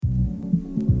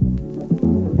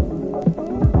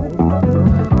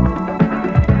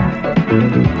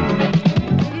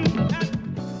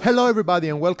Hello, everybody,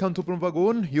 and welcome to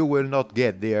Brunvagoon. You will not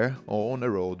get there on a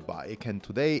road bike, and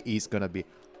today is gonna be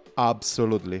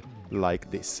absolutely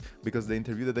like this because the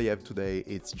interview that I have today,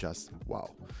 it's just wow.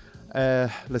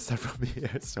 Let's start from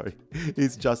here. Sorry,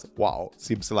 it's just wow.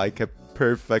 Seems like a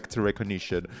perfect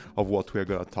recognition of what we are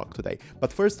gonna talk today.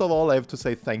 But first of all, I have to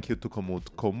say thank you to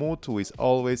Komoot. Komoot, who is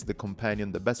always the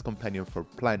companion, the best companion for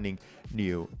planning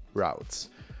new routes.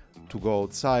 To go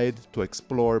outside, to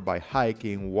explore by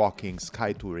hiking, walking,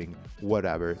 sky touring,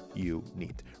 whatever you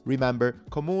need. Remember,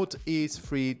 Komoot is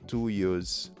free to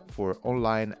use for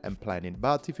online and planning,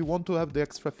 but if you want to have the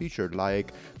extra feature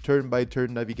like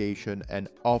turn-by-turn navigation and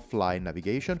offline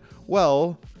navigation,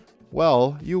 well,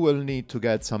 you will need to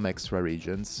get some extra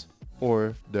regions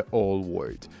or the whole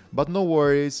world. But no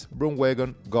worries,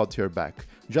 Broomwagon got your back.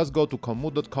 Just go to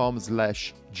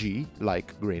komoot.com/G,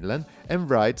 like Greenland, and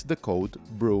write the code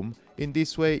BROOM. In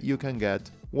this way, you can get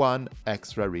one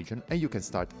extra region and you can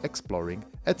start exploring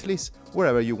at least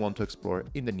wherever you want to explore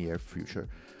in the near future.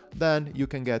 Then you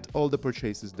can get all the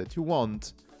purchases that you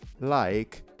want,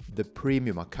 like the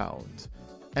premium account.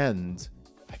 And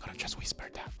I'm gonna just whisper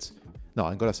that. No,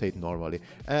 I'm gonna say it normally.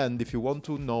 And if you want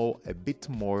to know a bit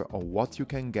more on what you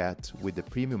can get with the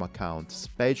premium account,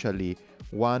 especially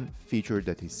one feature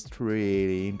that is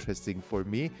really interesting for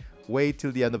me, wait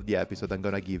till the end of the episode. I'm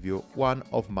gonna give you one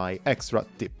of my extra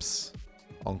tips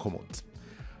on Komoot.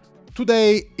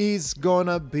 Today is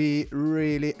gonna be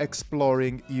really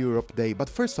exploring Europe Day. But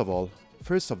first of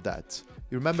that,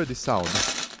 you remember the sound?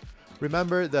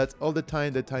 Remember that all the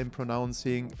time that I'm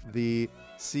pronouncing the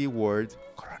C word,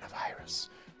 coronavirus.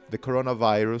 The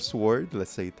coronavirus word,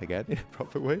 let's say it again in a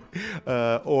proper way,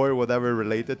 or whatever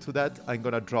related to that, I'm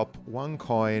gonna drop one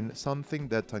coin, something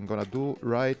that I'm gonna do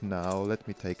right now. Let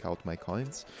me take out my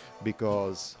coins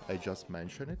because I just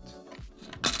mentioned it.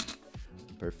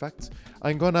 Perfect.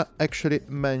 I'm gonna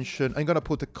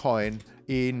put a coin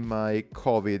in my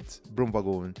COVID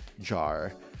Broomvagoon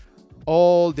jar.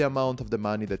 All the amount of the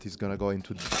money that is gonna go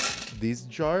into this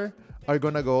jar are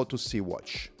gonna go to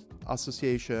Sea-Watch,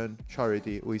 association,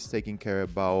 charity who is taking care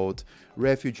about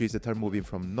refugees that are moving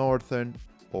from northern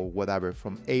or whatever,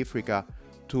 from Africa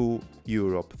to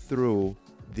Europe through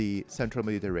the Central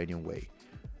Mediterranean way.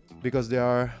 Because there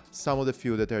are some of the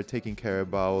few that are taking care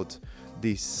about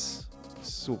this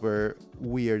super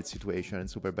weird situation and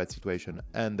super bad situation,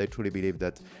 and I truly believe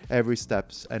that every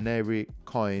steps and every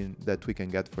coin that we can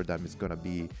get for them is gonna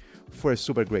be for a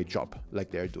super great job like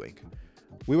they're doing.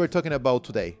 We were talking about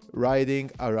today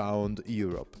riding around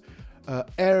Europe.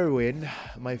 Erwin,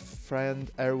 my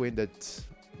friend Erwin, that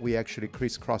we actually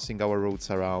crisscrossing our routes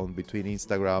around between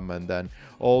Instagram and then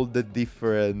all the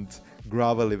different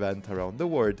gravel events around the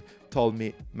world, told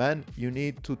me, man, you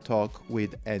need to talk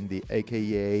with Andy,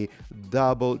 aka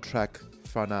Double Track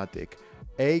Fanatic,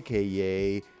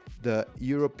 aka the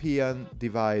European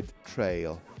Divide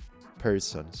Trail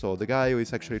person. So the guy who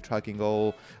is actually tracking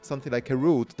something like a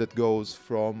route that goes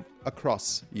from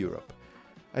across Europe.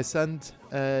 I sent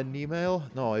an email,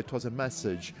 no, it was a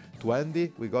message to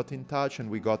Andy. We got in touch and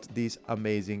we got this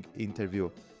amazing interview.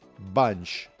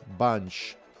 Bunch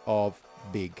of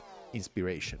big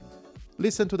inspiration.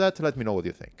 Listen to that, let me know what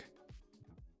you think.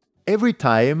 Every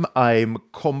time I'm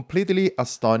completely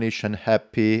astonished and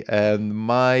happy, and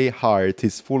my heart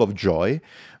is full of joy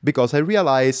because I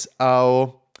realize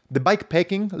how the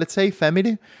bikepacking, let's say,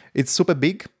 family, it's super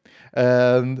big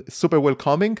and super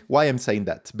welcoming. Why I'm saying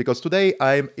that? Because today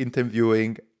I'm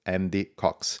interviewing Andy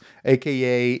Cox,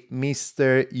 aka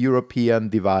Mr. European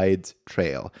Divide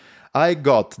Trail. I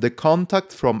got the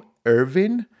contact from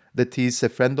Erwin, that is a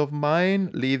friend of mine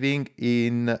living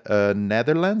in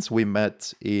Netherlands. We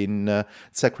met in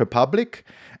Czech Republic.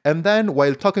 And then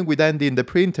while talking with Andy in the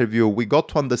pre-interview, we got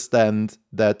to understand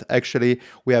that actually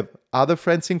we have other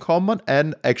friends in common,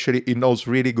 and actually he knows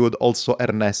really good also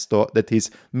Ernesto, that is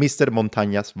Mr.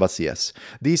 Montañas Vacías.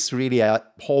 This really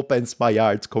opens my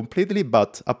heart completely,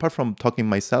 but apart from talking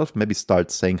myself, maybe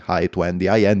start saying hi to Andy.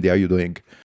 Hi Andy, how are you doing?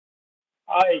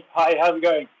 Hi, how's it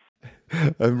going?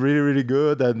 I'm really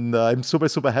good, and I'm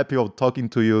super happy of talking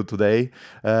to you today.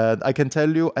 And I can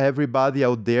tell you, everybody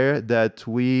out there, that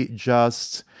we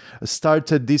just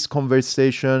started this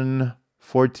conversation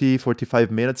 45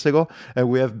 minutes ago, and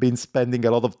we have been spending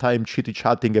a lot of time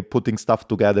chitty-chatting and putting stuff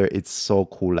together. It's so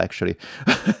cool, actually,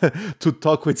 to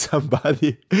talk with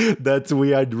somebody that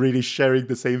we are really sharing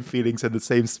the same feelings and the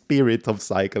same spirit of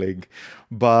cycling.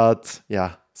 But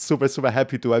yeah, super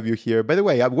happy to have you here. By the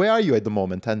way, where are you at the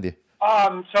moment, Andy?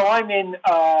 So I'm in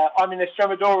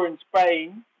Extremadura in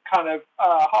Spain, kind of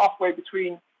halfway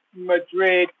between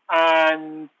Madrid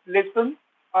and Lisbon,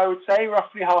 I would say,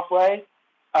 roughly halfway.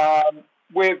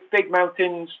 with big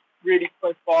mountains really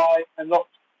close by and lots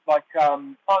like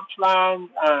marshland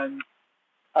and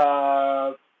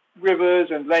rivers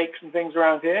and lakes and things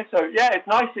around here. So yeah, it's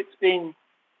nice. It's been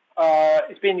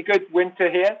a good winter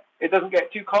here. It doesn't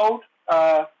get too cold,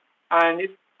 and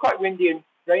it's quite windy and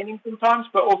raining sometimes,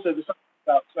 but also the sun's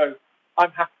out. So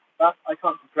I'm happy with that. I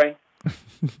can't complain.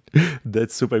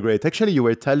 That's super great. Actually, you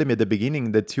were telling me at the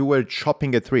beginning that you were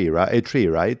chopping a tree,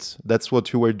 right? That's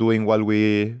what you were doing while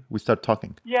we start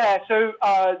talking. Yeah, so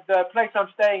the place I'm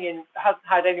staying in hasn't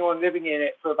had anyone living in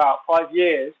it for about 5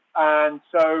 years, and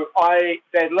so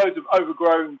there's loads of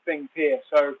overgrown things here.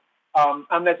 So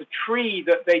and there's a tree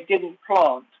that they didn't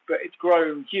plant, but it's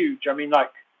grown huge. I mean,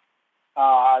 like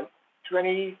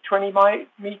 20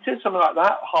 meters, something like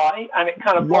that, high, and it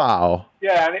kind of wow.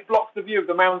 And it blocks the view of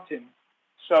the mountain.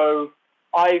 So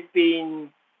I've been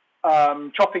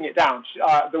chopping it down.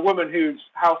 The woman whose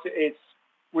house it is,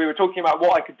 we were talking about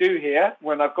what I could do here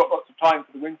when I've got lots of time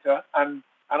for the winter. And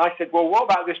I said, well, what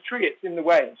about this tree? It's in the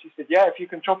way. And she said, yeah, if you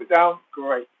can chop it down,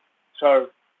 great. So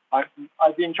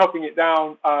I've been chopping it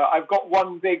down. I've got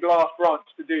one big last branch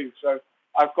to do. So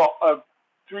I've got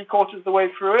 3/4 of the way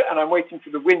through it, and I'm waiting for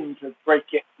the wind to break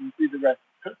it and do the rest.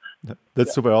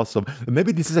 That's super awesome.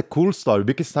 Maybe this is a cool story.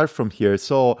 We can start from here.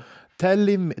 So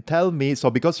tell me, so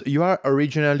because you are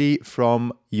originally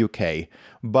from UK,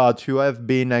 but you have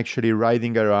been actually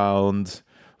riding around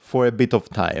for a bit of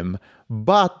time,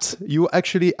 but you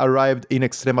actually arrived in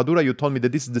Extremadura. You told me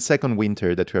that this is the second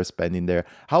winter that you are spending there.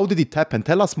 How did it happen?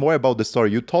 Tell us more about the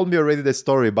story. You told me already the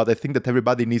story, but I think that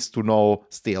everybody needs to know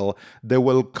still the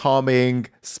welcoming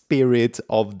spirit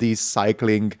of this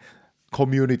cycling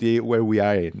community where we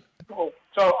are in. Cool.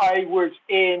 So I was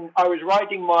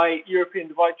riding my European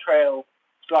Divide Trail,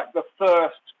 like the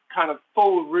first kind of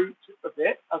full route of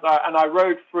it, I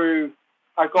rode through.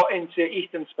 I got into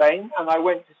eastern Spain, and I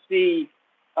went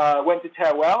to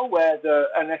Teruel, where the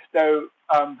Ernesto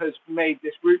has made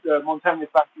this route, the Montañas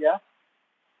Vacías,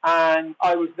 and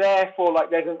I was there for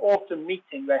there's an autumn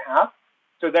meeting they have,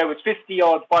 so there was 50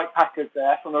 odd bikepackers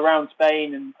there from around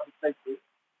Spain and other places,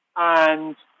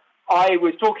 and I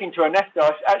was talking to Ernesto.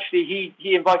 Actually,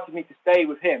 he invited me to stay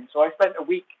with him, so I spent a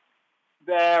week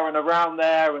there and around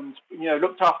there, and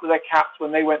looked after their cats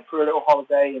when they went for a little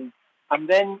holiday, and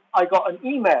then I got an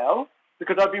email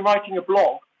because I've been writing a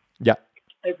blog. Yeah.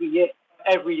 Every year,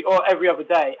 every other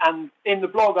day, and in the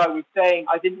blog I was saying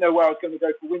I didn't know where I was going to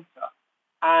go for winter,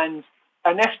 and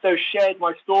Ernesto shared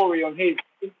my story on his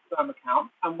Instagram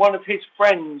account, and one of his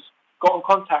friends got in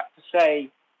contact to say,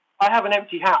 I have an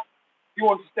empty house. You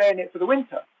want to stay in it for the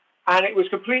winter? And it was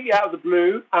completely out of the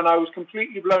blue, and I was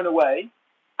completely blown away.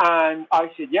 And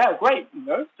I said, yeah, great,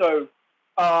 So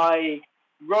I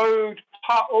rode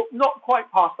not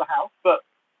quite past the house, but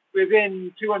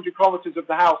within 200 kilometers of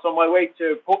the house on my way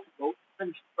to Portugal,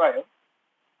 finished the trail.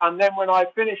 And then when I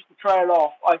finished the trail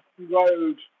off, I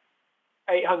rode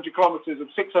 800 kilometers or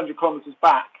 600 kilometers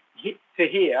back to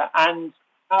here. And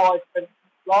now I spent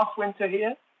last winter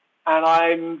here, and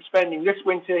I'm spending this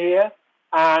winter here,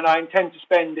 and I intend to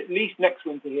spend at least next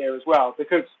winter here as well,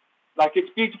 because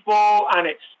it's beautiful and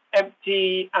it's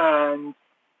empty, and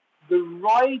the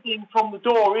riding from the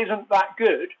door isn't that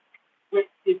good, which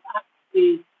is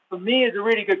actually, for me, is a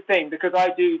really good thing, because I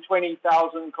do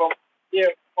 20,000 kilometers a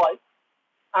year bike,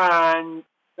 and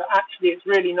actually it's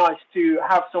really nice to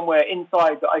have somewhere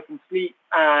inside that I can sleep,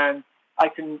 and I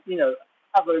can,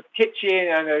 have a kitchen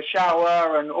and a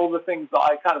shower and all the things that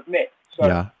I kind of miss. So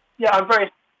yeah, I'm very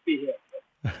happy to be here.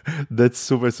 That's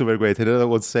super, super great. And I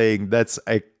was saying that's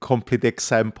a complete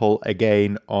example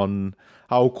again on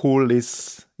how cool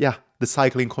is, the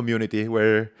cycling community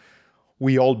where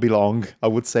we all belong, I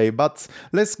would say. But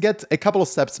let's get a couple of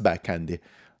steps back, Andy.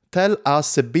 Tell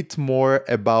us a bit more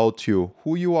about you,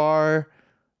 who you are,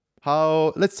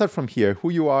 let's start from here,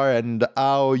 who you are and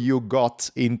how you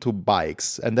got into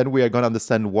bikes. And then we are going to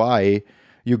understand why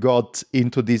you got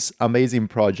into this amazing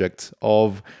project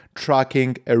of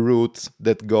tracking a route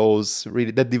that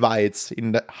divides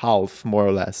in half, more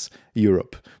or less,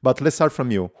 Europe. But let's start from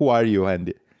you. Who are you,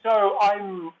 Andy? So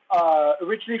I'm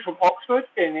originally from Oxford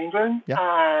in England,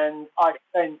 and I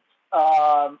spent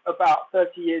about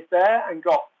 30 years there, and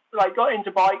got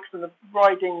into bikes, and the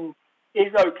riding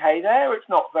is okay there. It's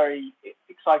not very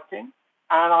exciting,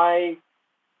 and I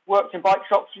worked in bike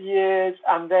shops for years,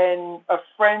 and then a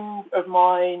friend of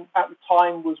mine at the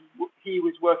time was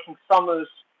working summers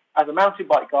as a mountain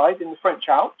bike guide in the French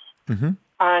Alps,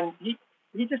 and he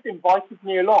just invited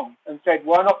me along and said,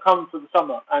 "Why not come for the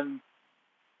summer?" And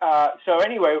so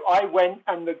anyway, I went,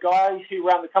 and the guys who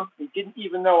ran the company didn't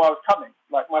even know I was coming.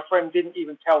 My friend didn't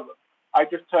even tell them. I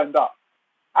just turned up,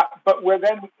 But we're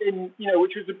then within,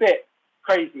 which was a bit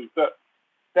crazy, but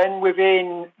then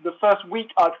within the first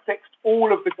week, I'd fixed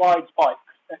all of the guides' bikes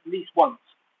at least once.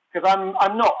 Because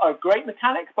I'm not a great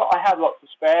mechanic, but I had lots of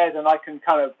spares and I can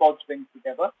kind of bodge things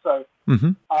together. So,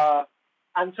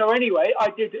 and so anyway, I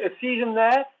did a season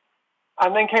there,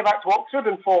 and then came back to Oxford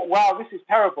and thought, wow, this is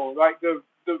terrible. Like the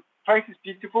place is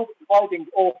beautiful, but the riding's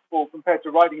awful compared to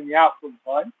riding in the Alps all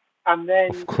the time. And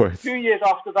then 2 years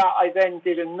after that, I then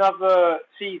did another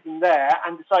season there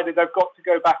and decided I've got to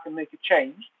go back and make a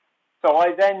change. So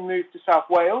I then moved to South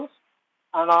Wales.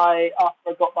 And after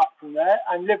I got back from there,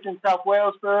 and lived in South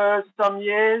Wales for some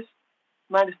years,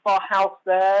 managed a house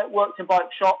there, worked in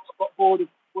bike shops, got bored of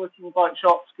working in bike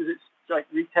shops because it's like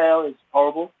retail is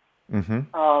horrible.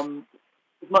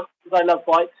 As much as I love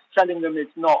bikes, selling them is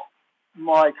not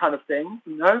my kind of thing,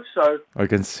 So I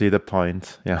can see the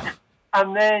point, yeah.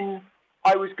 And then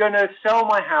I was going to sell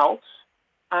my house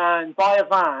and buy a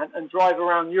van and drive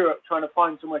around Europe trying to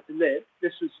find somewhere to live.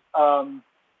 This was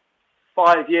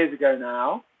 5 years ago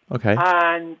now. Okay.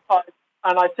 And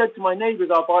I said to my neighbours,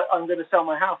 I'm going to sell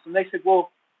my house. And they said,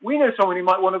 well, we know someone who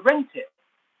might want to rent it.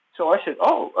 So I said,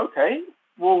 oh, okay,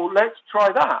 well, let's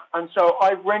try that. And so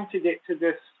I rented it to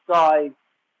this guy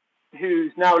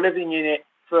who's now living in it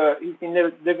he's been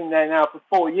living there now for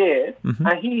 4 years.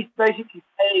 And he's basically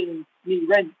paying me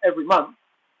rent every month.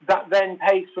 That then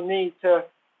pays for me to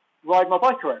ride my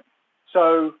bike around.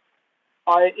 So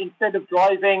instead of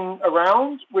driving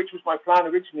around, which was my plan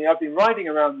originally, I've been riding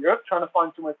around Europe trying to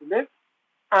find somewhere to live.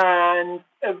 And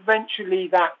eventually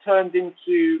that turned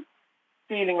into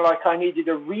feeling like I needed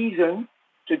a reason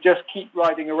to just keep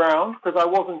riding around because I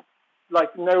wasn't,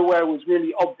 nowhere was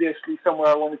really obviously somewhere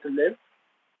I wanted to live.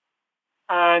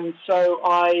 And so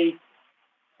I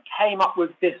came up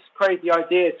with this crazy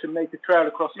idea to make a trail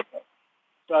across Europe.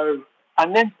 So,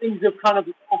 and then things have kind of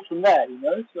evolved from there,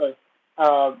 So,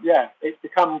 it's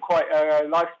become quite a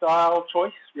lifestyle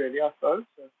choice, really, I suppose.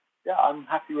 So, yeah, I'm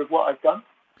happy with what I've done.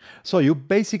 So you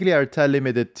basically are telling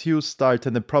me that you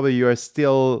started and probably you are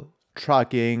still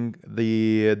tracking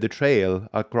the trail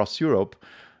across Europe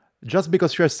just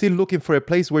because you are still looking for a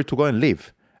place where to go and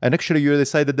live. And actually you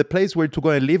decided the place where to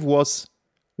go and live was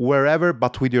wherever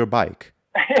but with your bike.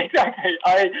 Exactly.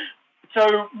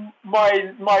 So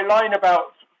my line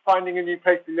about finding a new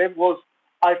place to live was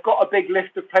I've got a big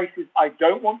list of places I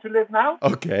don't want to live now.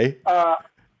 Okay. And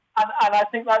I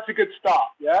think that's a good start,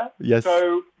 yeah? Yes.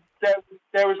 So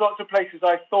there was lots of places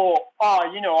I thought,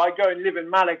 I go and live in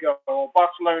Malaga or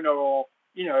Barcelona or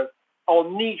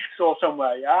Nice or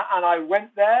somewhere, yeah? And I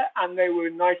went there and they were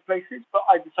nice places, but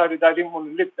I decided I didn't want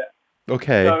to live there.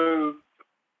 Okay.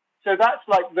 So that's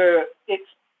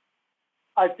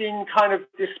I've been kind of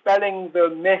dispelling the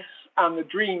myths and the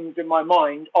dreams in my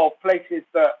mind of places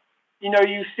that,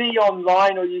 you see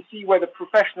online or you see where the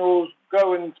professionals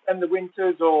go and spend the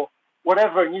winters or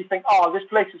whatever, and you think, this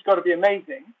place has got to be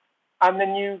amazing. And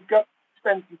then you go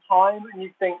spend some time and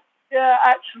you think, yeah,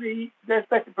 actually, there's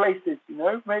better places,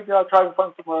 Maybe I'll try and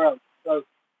find somewhere else. So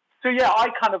yeah, I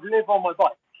kind of live on my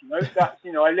bike, That's,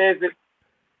 I live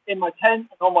in my tent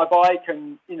and on my bike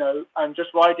and, and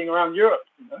just riding around Europe,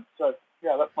 So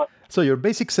yeah, that's my... So your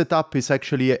basic setup is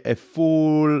actually a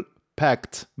full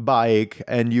packed bike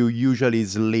and you usually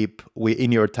sleep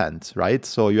in your tent, right?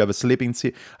 So you have a sleeping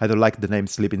I don't like the name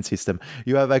sleeping system.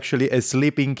 You have actually a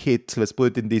sleeping kit, let's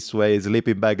put it in this way, a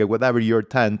sleeping bag, whatever your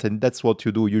tent, and that's what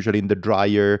you do usually in the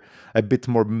drier, a bit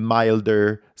more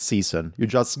milder season. You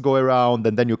just go around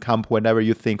and then you camp whenever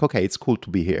you think, okay, it's cool to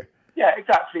be here. Yeah,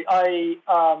 exactly. I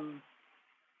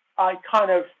kind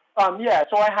of,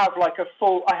 so I have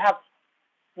I have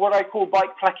what I call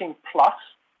Bike Packing Plus,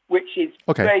 which is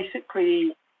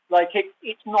basically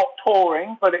it's not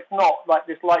touring, but it's not like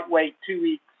this lightweight 2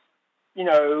 weeks,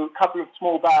 couple of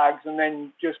small bags and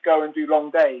then just go and do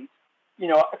long days,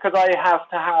 because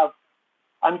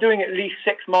I'm doing at least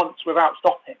 6 months without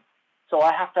stopping. So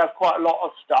I have to have quite a lot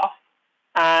of stuff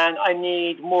and I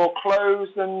need more clothes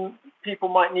than people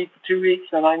might need for 2 weeks.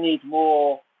 And I need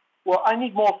more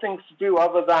things to do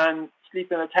other than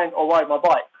sleep in a tent or ride my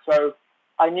bike. So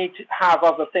I need to have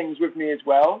other things with me as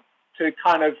well to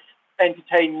kind of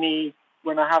entertain me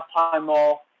when I have time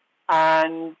off.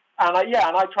 And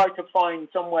I try to find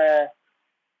somewhere,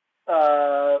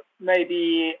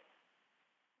 maybe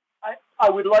I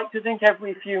would like to think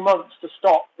every few months to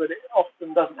stop, but it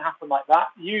often doesn't happen like that.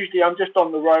 Usually I'm just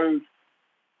on the road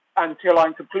until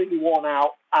I'm completely worn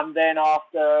out. And then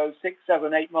after 6,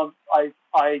 7, 8 months,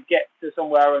 I get to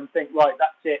somewhere and think, right,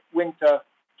 that's it, winter,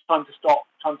 time to stop,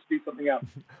 time to do something else.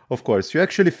 Of course, you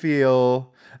actually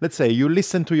feel, let's say, you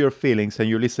listen to your feelings and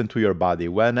you listen to your body.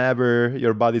 Whenever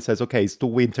your body says, okay, it's too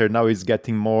winter, now it's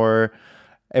getting more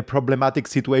a problematic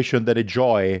situation than a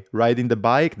joy riding the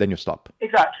bike, then you stop.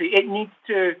 Exactly. It needs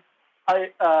to, I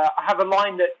have a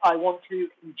line that I want to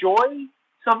enjoy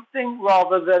something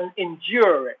rather than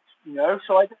endure it,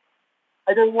 So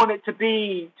I don't want it to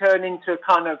turn into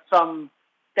kind of some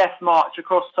death march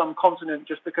across some continent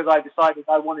just because I decided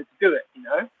I wanted to do it,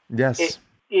 Yes.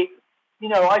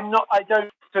 I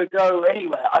don't have to go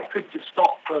anywhere. I could just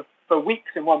stop for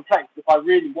weeks in one place if I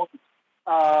really wanted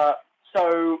to.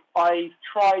 So I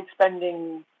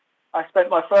spent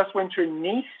my first winter in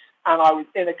Nice, and I was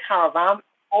in a caravan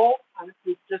before, and it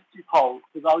was just too cold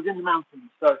because I was in the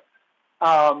mountains. So,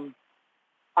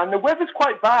 and the weather's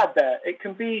quite bad there. It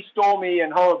can be stormy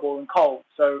and horrible and cold,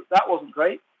 so that wasn't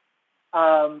great.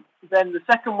 Then the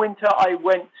second winter I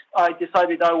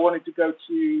decided I wanted to go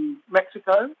to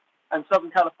Mexico and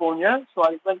Southern California, so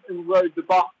I went and rode the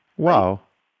Baja. Wow.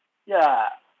 Yeah,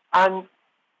 and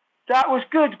that was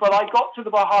good, but I got to the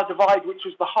Baja Divide, which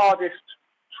was the hardest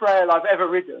trail I've ever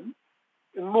ridden,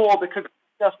 more because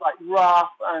it's just like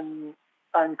rough and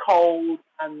cold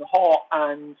and hot,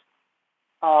 and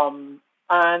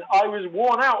I was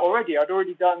worn out already. I'd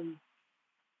already done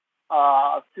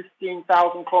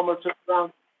 15,000 kilometers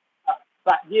around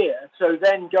that year. So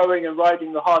then going and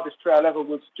riding the hardest trail ever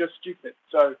was just stupid.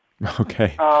 So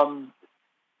okay.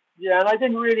 Yeah, and I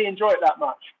didn't really enjoy it that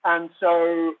much. And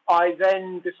so I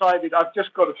then decided I've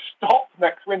just got to stop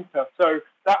next winter. So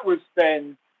that was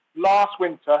then last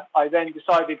winter. I then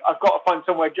decided I've got to find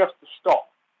somewhere just to stop,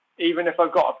 even if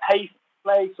I've got to pay for the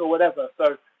place or whatever.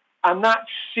 So, and that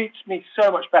suits me so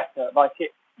much better. Like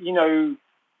it,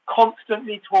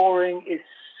 constantly touring is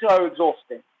so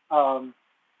exhausting,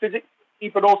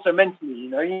 physically, but also mentally.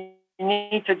 You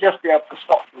need to just be able to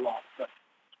stop a lot. So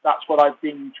that's what I've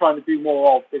been trying to do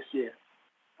more of this year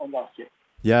and last year.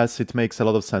 Yes, it makes a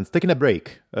lot of sense. Taking a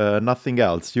break, nothing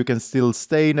else. You can still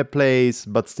stay in a place,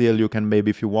 but still you can maybe,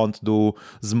 if you want to do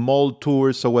small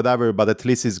tours or whatever, but at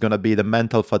least it's going to be the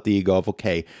mental fatigue of,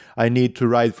 okay, I need to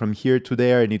ride from here to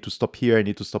there, I need to stop here, I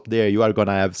need to stop there. You are going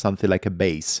to have something like a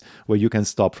base where you can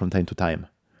stop from time to time.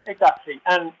 Exactly.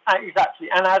 And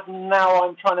as now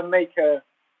I'm trying to make a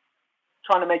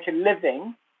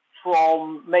living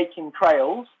from making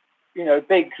trails,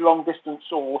 big, long distance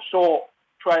or short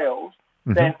trails,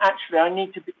 then actually I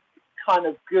need to be kind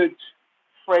of good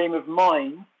frame of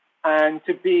mind and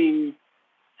to be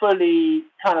fully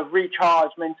kind of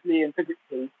recharged mentally and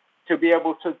physically to be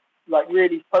able to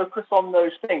really focus on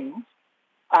those things,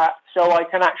 so I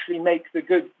can actually make the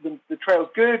trails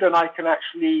good, and I can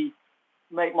actually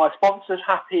make my sponsors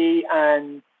happy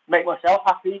and make myself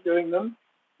happy doing them,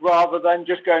 rather than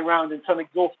just going around in some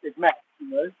exhausted mess,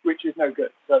 which is no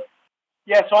good. So.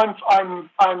 Yeah, so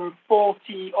I'm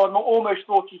 40 or almost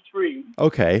 43.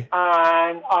 Okay.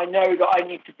 And I know that I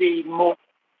need to be more,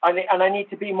 I need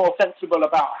to be more sensible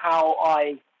about how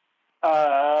I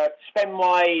spend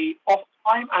my off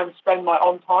time and spend my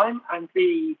on time, and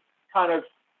be kind of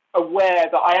aware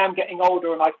that I am getting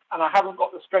older and I haven't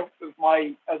got the strength as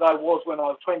I was when I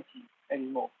was 20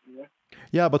 anymore.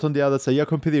 Yeah, but on the other side, you're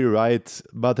completely right.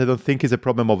 But I don't think it's a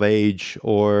problem of age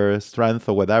or strength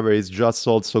or whatever. It's just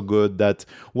also good that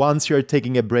once you're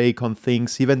taking a break on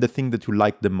things, even the thing that you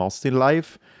like the most in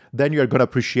life, then you're going to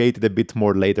appreciate it a bit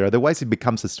more later. Otherwise, it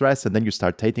becomes a stress and then you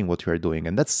start hating what you're doing.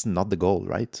 And that's not the goal,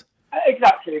 right?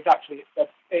 Exactly. You're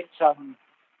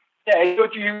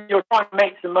trying to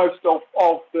make the most of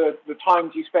the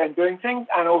times you spend doing things,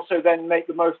 and also then make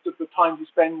the most of the times you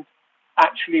spend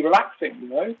actually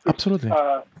relaxing, Absolutely.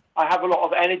 I have a lot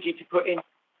of energy to put in.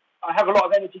 I have a lot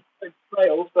of energy to put in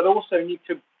trails, but also need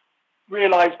to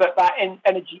realize that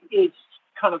energy is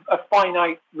kind of a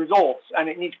finite resource and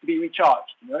it needs to be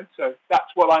recharged, So that's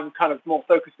what I'm kind of more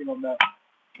focusing on now.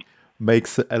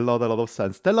 Makes a lot of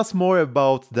sense. Tell us more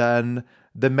about then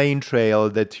the main trail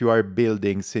that you are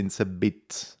building since a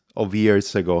bit of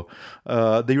years ago,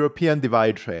 the European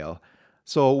Divide Trail.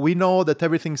 So we know that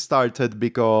everything started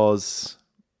because,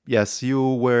 yes,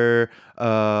 you were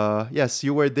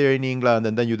there in England,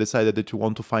 and then you decided that you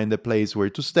want to find a place where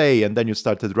to stay, and then you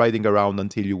started riding around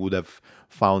until you would have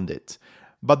found it.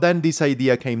 But then this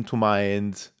idea came to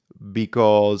mind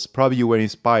because probably you were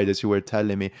inspired, as you were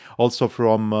telling me, also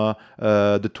from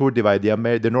the Tour Divide,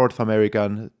 the North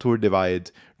American Tour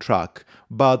Divide track.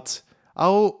 But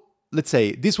let's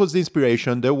say this was the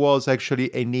inspiration. There was actually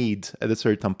a need at a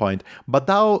certain point. But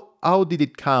how did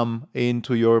it come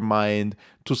into your mind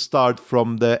to start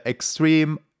from the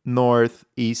extreme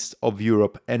northeast of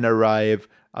Europe and arrive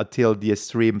until the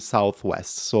extreme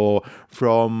southwest. So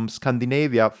from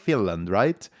Scandinavia, Finland,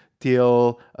 right,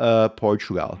 till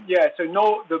Portugal. Yeah, so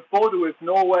the border with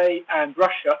Norway and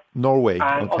Russia, Norway,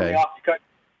 and on the okay. Arctic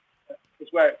is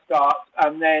where it starts,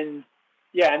 and then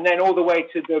all the way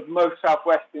to the most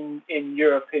southwest in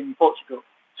Europe, in Portugal.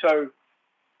 So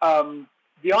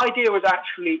the idea was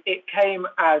actually, it came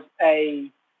as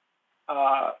a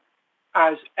how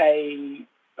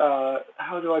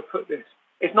do I put this?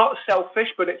 It's not selfish,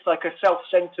 but it's like a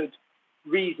self-centered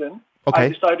reason. Okay. I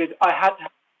decided I had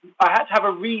to have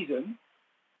a reason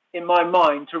in my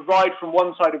mind to ride from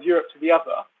one side of Europe to the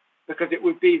other, because it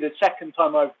would be the second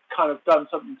time I've kind of done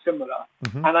something similar.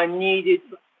 Mm-hmm. And I needed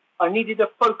a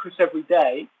focus every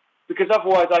day, because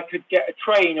otherwise I could get a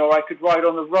train, or I could ride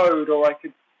on the road, or I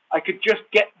could just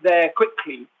get there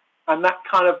quickly, and that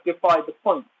kind of defied the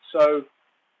point. So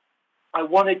I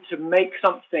wanted to make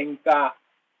something that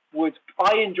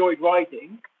I enjoyed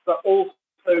riding, but also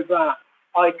that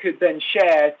I could then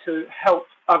share to help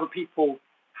other people,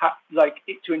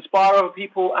 to inspire other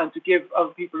people, and to give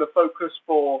other people a focus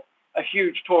for a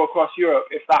huge tour across Europe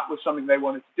if that was something they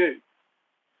wanted to do.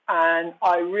 And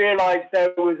I realized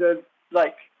there was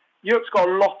Europe's got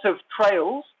a lot of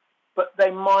trails, but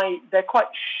they're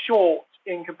quite short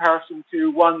in comparison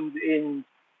to ones in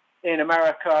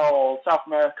America or South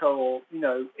America, or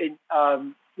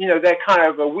they're kind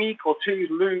of a week or two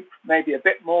loop, maybe a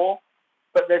bit more,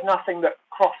 but there's nothing that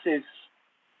crosses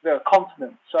the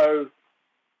continent. So,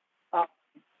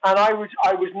 and I was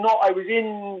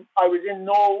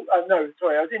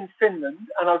in Finland,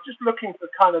 and I was just looking for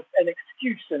kind of an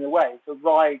excuse in a way to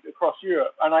ride across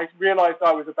Europe, and I realised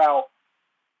I was about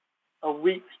a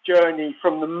week's journey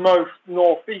from the most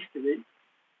northeasterly,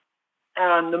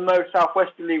 and the most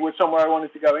southwesterly was somewhere I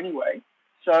wanted to go anyway.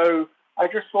 So I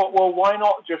just thought, well, why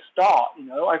not just start?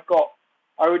 I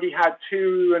already had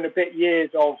 2 and a bit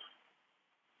years of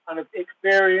kind of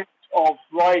experience of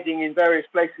riding in various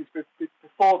places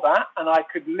before that, and I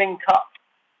could link up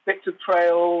bits of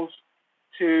trails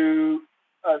to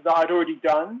that I'd already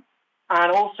done,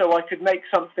 and also I could make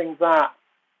something that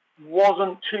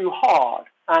wasn't too hard,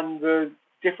 and the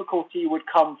difficulty would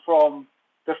come from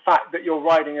the fact that you're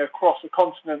riding across a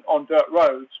continent on dirt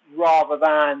roads rather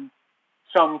than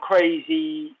some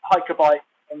crazy hiker bike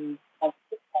on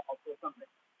footpaths or something.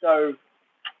 So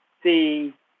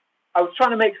I was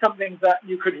trying to make something that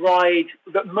you could ride,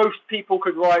 that most people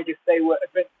could ride if they were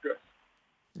adventurous.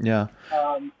 Yeah.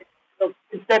 So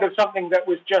instead of something that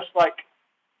was just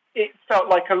it felt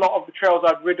like a lot of the trails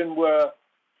I'd ridden were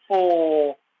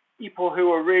for people who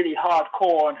were really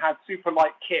hardcore and had super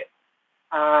light kit.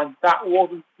 And that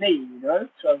wasn't me,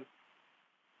 So,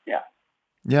 yeah.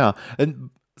 Yeah. And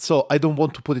so I don't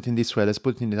want to put it in this way. Let's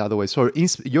put it in the other way. So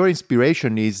your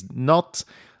inspiration is not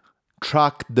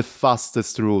track the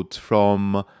fastest route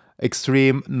from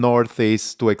extreme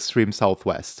northeast to extreme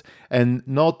southwest, and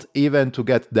not even to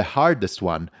get the hardest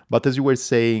one, but as you were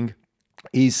saying,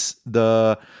 is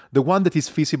the one that is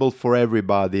feasible for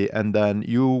everybody, and then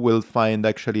you will find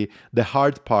actually the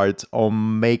hard part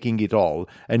on making it all,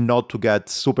 and not to get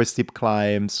super steep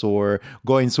climbs or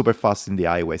going super fast in the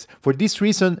highways. For this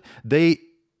reason,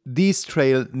 this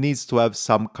trail needs to have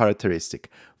some characteristic.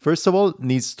 First of all,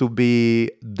 needs to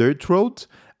be dirt road,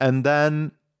 and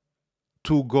then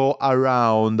to go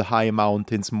around high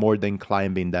mountains more than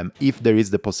climbing them, if there is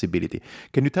the possibility.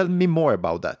 Can you tell me more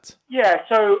about that? Yeah,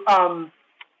 so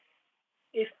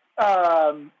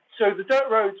so the dirt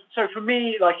roads. So for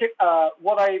me,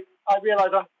 what I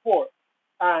realised I'm poor,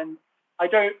 and I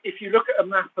don't. If you look at a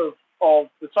map of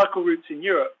the cycle routes in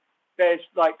Europe, there's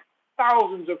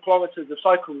thousands of kilometres of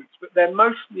cycle routes, but they're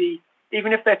mostly,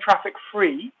 even if they're traffic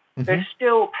free, they're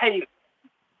still paved,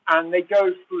 and they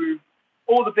go through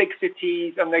all the big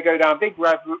cities, and they go down big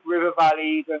river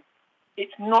valleys, and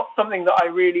it's not something that I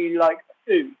really like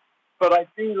to do, but I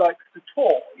do like to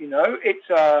tour.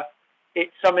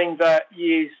 It's something that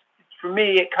for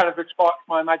me, it kind of sparks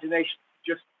my imagination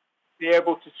to just be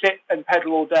able to sit and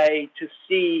pedal all day to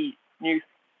see new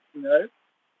things,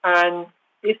 And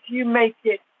if you make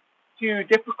it too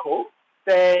difficult,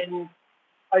 then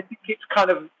I think it's kind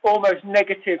of almost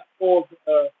negative for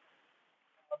the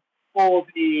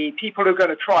people who are going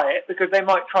to try it, because they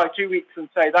might try 2 weeks and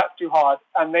say that's too hard,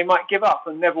 and they might give up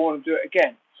and never want to do it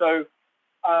again. So,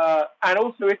 and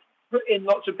also if you put in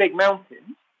lots of big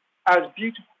mountains, as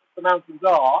beautiful as the mountains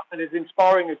are and as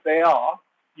inspiring as they are,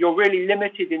 you're really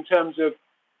limited in terms of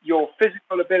your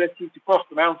physical ability to cross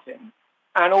the mountain,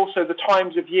 and also the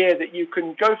times of year that you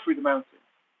can go through the mountain.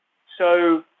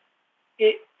 So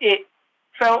it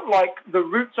felt like the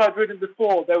routes I'd ridden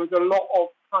before, there was a lot of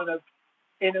kind of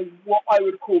what I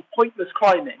would call pointless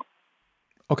climbing,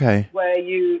 Okay. where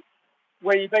you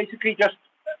basically just,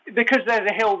 because there's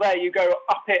a hill there, you go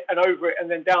up it and over it and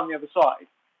then down the other side.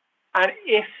 And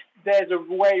if there's a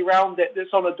way around it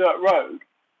that's on a dirt road,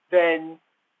 then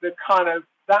that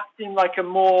seemed like a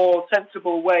more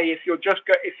sensible way if you're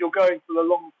going for the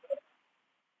long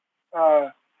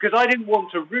term. Because I didn't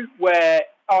want a route where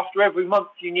after every month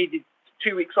you needed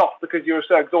 2 weeks off because you were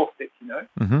so exhausted.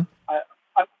 Mm-hmm.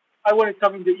 I wanted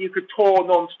something that you could tour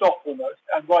non-stop almost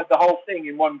and ride the whole thing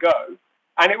in one go.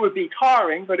 And it would be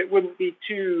tiring, but it wouldn't be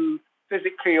too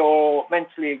physically or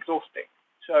mentally exhausting.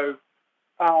 So,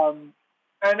 and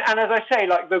as I say,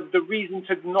 like the reason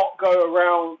to not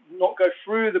go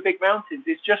through the big mountains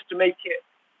is just to make it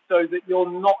so that you're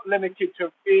not limited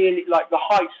to really like the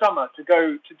high summer to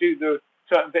do the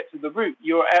certain bits of the route.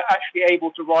 You're actually able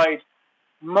to ride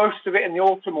most of it in the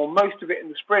autumn or most of it in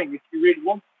the spring if you really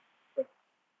want to.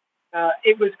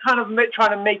 It was kind of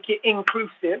trying to make it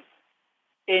inclusive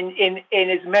in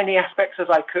as many aspects as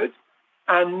I could,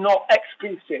 and not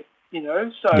exclusive.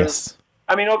 So Yes.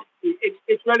 I mean, obviously,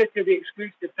 it's relatively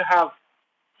exclusive to have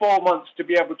 4 months to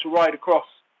be able to ride across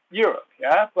Europe,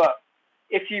 yeah. But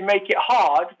if you make it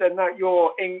hard, then that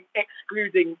you're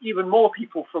excluding even more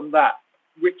people from that,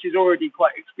 which is already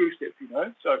quite exclusive,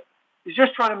 So it's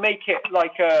just trying to make it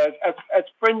like as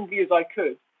friendly as I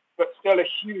could, but still a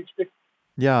huge difference.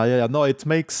 Yeah. No, it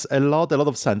makes a lot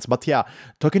of sense. But yeah,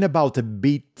 talking about a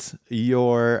bit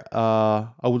your, I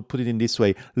would put it in this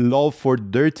way, love for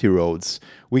dirty roads.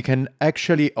 We can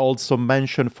actually also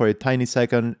mention for a tiny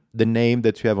second the name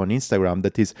that you have on Instagram,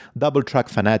 that is Double Track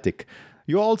Fanatic.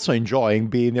 You're also enjoying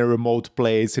being in a remote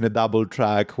place in a double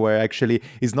track where actually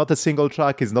it's not a single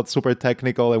track, it's not super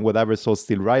technical and whatever, so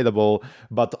still rideable,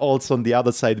 but also on the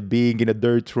other side being in a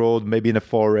dirt road, maybe in a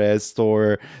forest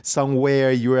or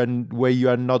somewhere where you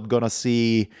are not gonna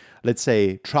see, let's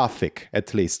say, traffic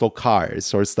at least, or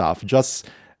cars or stuff. Just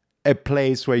a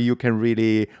place where you can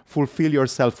really fulfill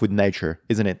yourself with nature,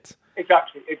 isn't it?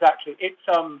 Exactly. It's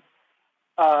so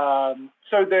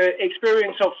the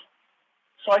experience of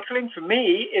cycling for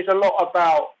me is a lot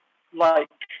about like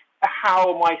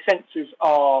how my senses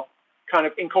are kind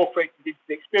of incorporated into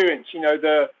the experience.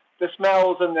 The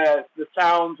smells and the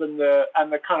sounds and the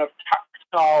kind of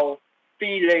tactile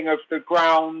feeling of the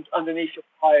ground underneath your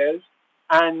tires.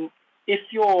 And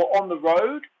if you're on the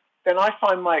road, then I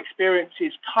find my experience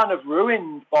is kind of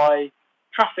ruined by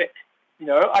traffic.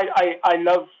 I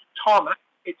love tarmac.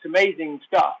 It's amazing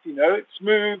stuff. It's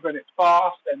smooth and it's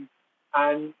fast and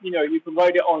you can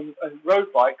ride it on a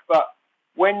road bike, but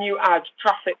when you add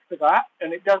traffic to that,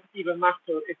 and it doesn't even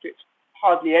matter if it's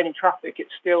hardly any traffic,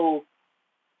 it's still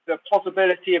the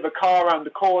possibility of a car around the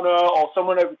corner or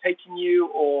someone overtaking you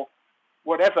or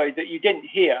whatever that you didn't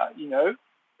hear,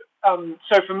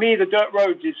 So for me, the dirt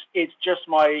roads is just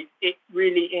it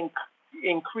really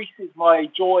increases my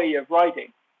joy of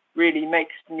riding, really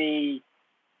makes me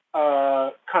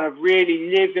kind of really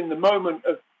live in the moment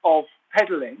of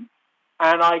pedaling.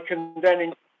 And I can then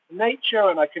enjoy nature,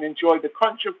 and I can enjoy the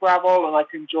crunch of gravel, and I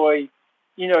can enjoy,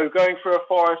 going through a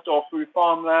forest or through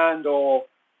farmland or,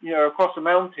 across a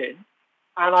mountain.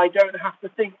 And I don't have to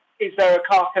think, is there a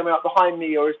car coming up behind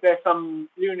me, or is there some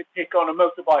lunatic on a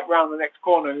motorbike round the next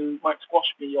corner who might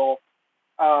squash me, or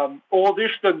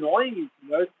just the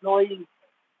noise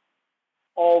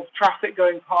of traffic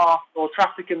going past or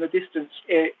traffic in the distance.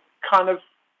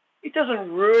 It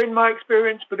doesn't ruin my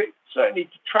experience, but it certainly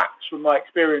detracts from my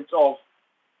experience of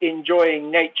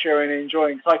enjoying nature and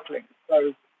enjoying cycling.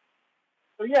 So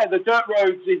yeah, the dirt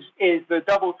roads is the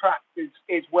double track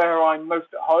is where I'm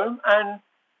most at home, and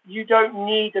you don't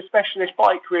need a specialist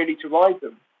bike really to ride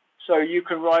them. So you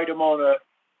can ride them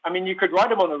you could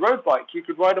ride them on a road bike, you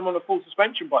could ride them on a full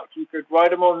suspension bike, you could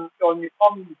ride them on your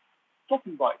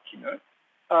stopping bike,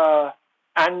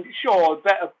 and sure,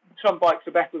 some bikes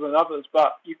are better than others,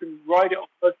 but you can ride it on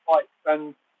both bikes,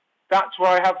 and that's where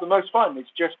I have the most fun. It's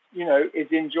just,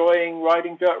 is enjoying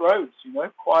riding dirt roads,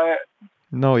 quiet.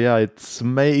 No, yeah,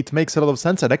 it makes a lot of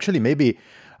sense. And actually, maybe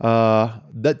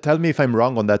tell me if I'm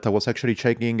wrong on that. I was actually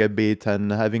checking a bit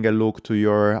and having a look to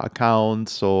your account.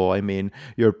 So, I mean,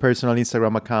 your personal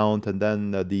Instagram account and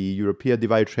then the European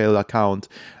Divide Trail account.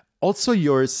 Also,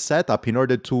 your setup in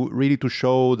order to really to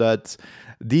show that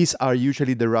these are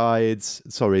usually the roads,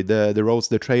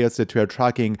 the trails that we are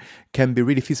tracking can be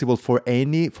really feasible for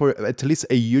at least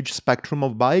a huge spectrum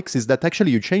of bikes. Is that actually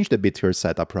you changed a bit your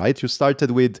setup, right? You started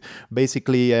with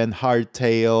basically an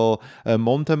hardtail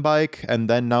mountain bike, and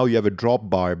then now you have a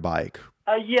drop bar bike.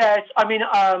 Yes, I mean,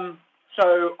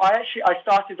 so I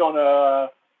started on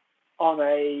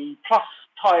a plus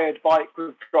tired bike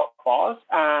with drop bars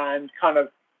and kind of,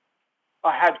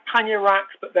 I had pannier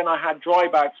racks, but then I had dry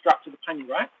bags strapped to the pannier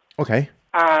rack. Okay.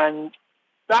 And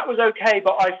that was okay,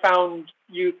 but I found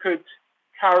you could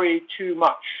carry too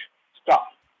much stuff.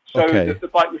 So Okay. the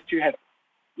bike was too heavy.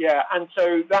 Yeah, and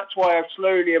so that's why I've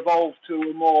slowly evolved to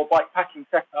a more bike packing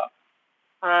setup.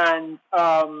 And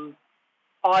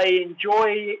I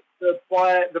enjoy the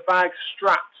bag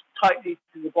strapped tightly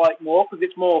to the bike more because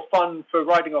it's more fun for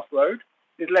riding off-road.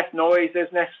 There's less noise,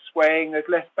 there's less swaying, there's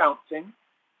less bouncing.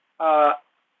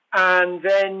 And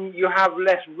then you have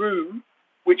less room,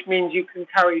 which means you can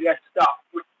carry less stuff,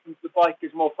 which means the bike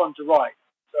is more fun to ride.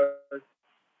 So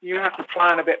you have to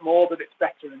plan a bit more, but it's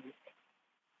better.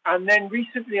 And then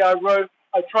recently I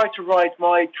tried to ride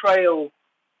my trail,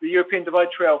 the European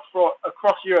Divide Trail,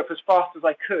 across Europe as fast as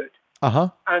I could. Uh-huh.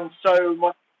 And so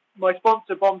my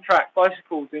sponsor, Bomb Track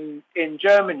Bicycles in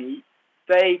Germany,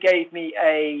 they gave me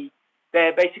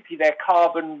their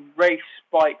carbon race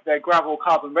bike, their gravel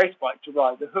carbon race bike to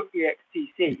ride, the Hook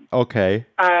EXTC. Okay.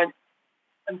 And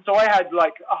so I had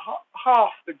like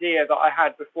half the gear that I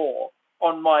had before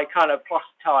on my kind of plus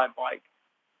tire bike.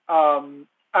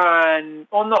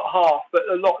 Not half, but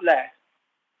a lot less.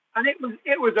 And it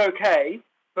was okay,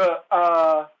 but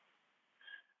I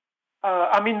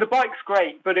mean the bike's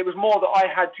great, but it was more that I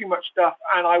had too much stuff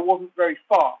and I wasn't very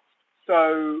fast.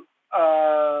 So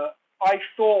I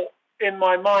thought in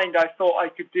my mind I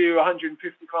could do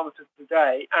 150 kilometers a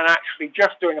day, and actually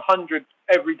just doing 100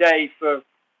 every day for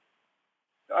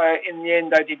in the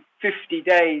end I did 50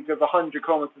 days of 100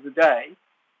 kilometers a day.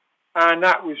 And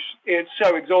it's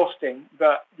so exhausting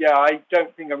that, yeah, I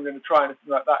don't think I'm going to try anything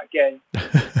like that again.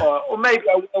 Or maybe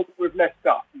I will with less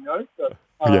stuff, you know? So,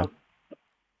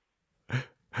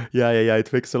 Yeah,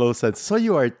 it makes a lot of sense. So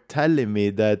you are telling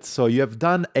me that, so you have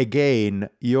done again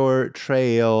your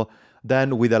trail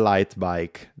then with a light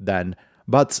bike then.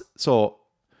 But so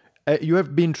you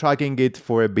have been tracking it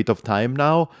for a bit of time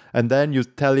now, and then you're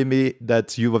telling me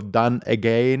that you have done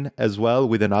again as well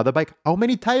with another bike. How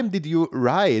many times did you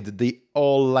ride the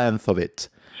whole length of it?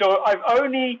 So I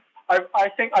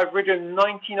think I've ridden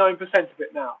 99% of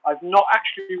it now. I've not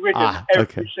actually ridden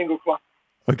every single kilometer.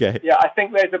 Okay. Yeah, I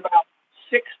think there's about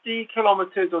 60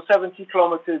 kilometers or 70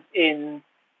 kilometers in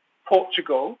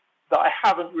Portugal that I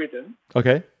haven't ridden.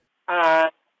 Okay.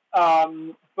 But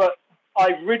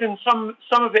I've ridden some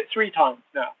of it 3 times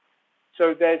now.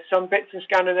 So there's some bits in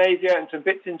Scandinavia and some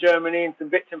bits in Germany and some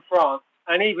bits in France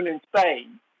and even in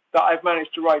Spain that I've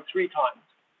managed to ride 3 times.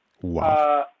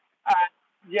 Wow.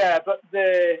 But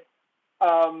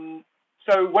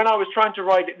so when I was trying to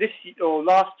ride it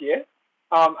last year,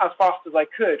 as fast as I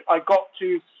could, I got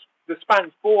to the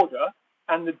Spanish border,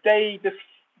 and the day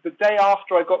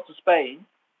after I got to Spain,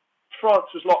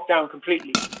 France was locked down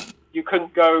completely. You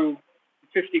couldn't go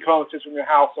 50 kilometers from your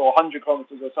house or 100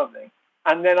 kilometers or something.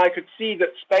 And then I could see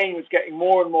that Spain was getting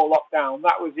more and more locked down.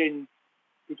 That was in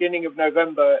beginning of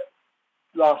November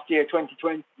last year,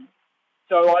 2020.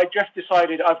 So I just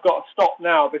decided I've got to stop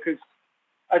now, because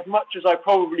as much as I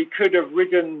probably could have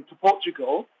ridden to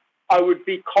Portugal, I would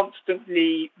be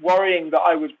constantly worrying that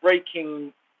I was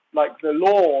breaking like the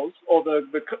laws or the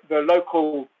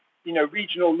local,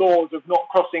 regional laws of not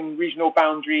crossing regional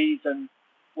boundaries and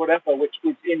whatever, which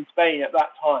was in Spain at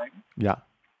that time. Yeah.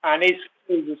 And is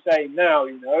still the same now,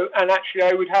 And actually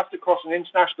I would have to cross an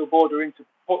international border into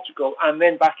Portugal and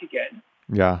then back again.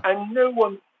 Yeah. And no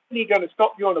one's really going to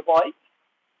stop you on a bike.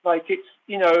 Like it's,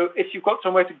 if you've got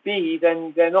somewhere to be,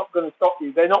 then they're not going to stop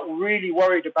you. They're not really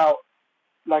worried about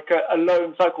like a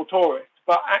lone cycle tourist.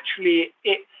 But actually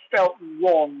it felt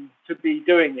wrong to be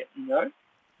doing it,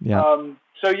 Yeah.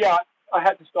 I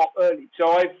had to stop early.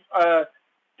 So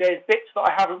there's bits that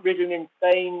I haven't ridden in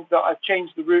Spain that I've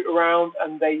changed the route around,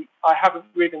 and I haven't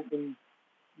ridden them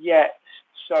yet.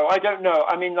 So I don't know.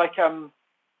 I mean,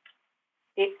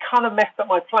 it kind of messed up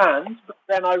my plans, but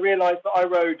then I realized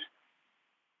that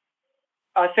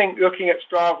I think looking at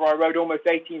Strava, I rode almost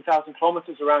 18,000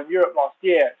 kilometers around Europe last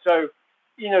year. So,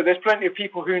 there's plenty of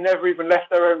people who never even left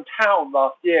their own town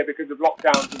last year because of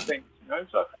lockdowns and things,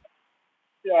 So,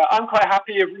 yeah, I'm quite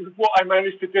happy with what I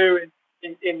managed to do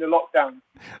in the lockdown.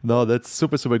 No, that's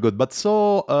super, super good. But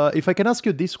so, if I can ask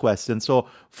you this question, so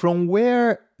from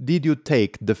where did you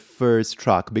take the first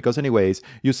track? Because anyways,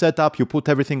 you set up, you put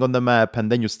everything on the map,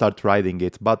 and then you start riding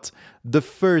it. But the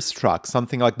first track,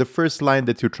 something like the first line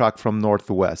that you track from north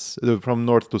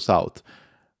to south,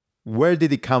 where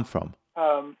did it come from?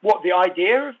 What, the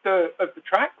idea of the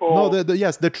track? Or? No,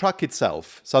 the track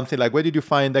itself. Something like, where did you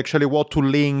find actually what to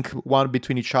link one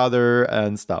between each other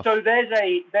and stuff? So there's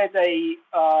a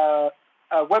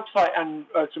a website and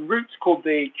some routes called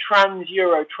the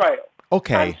Trans-Euro Trail.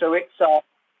 Okay. And so it's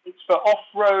for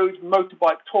off-road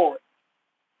motorbike touring.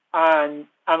 And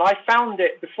I found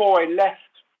it before I left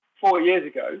 4 years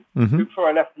ago, before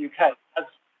I left the UK,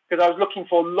 because I was looking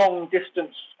for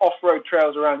long-distance off-road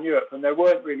trails around Europe, and there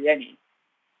weren't really any.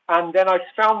 And then I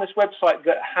found this website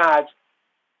that had,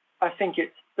 I think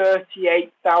it's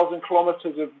 38,000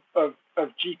 kilometers of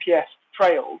GPS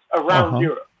trails around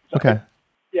Europe. So, okay.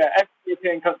 Yeah, every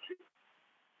European country.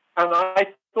 And I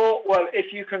thought, well,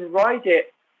 if you can ride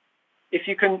it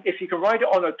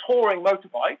on a touring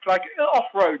motorbike, like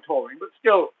off-road touring, but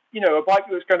still, a bike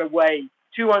that's going to weigh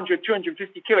 200,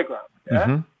 250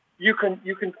 kilograms, you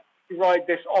can ride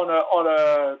this on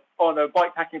a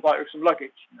bike packing bike with some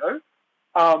luggage,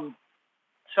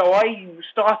 So I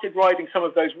started riding some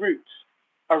of those routes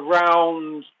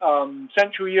around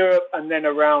Central Europe and then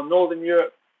around Northern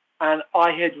Europe, and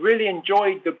I had really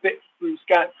enjoyed the bit through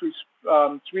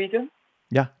Sweden.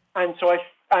 Yeah. And so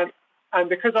and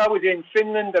because I was in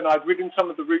Finland and I'd ridden some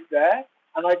of the route there,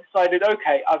 and I decided,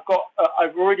 okay,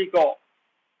 I've already got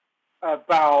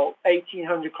about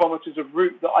 1,800 kilometers of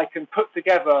route that I can put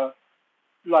together,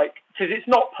 because it's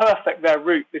not perfect, their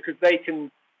route, because they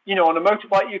can, on a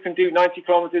motorbike you can do 90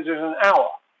 kilometers in an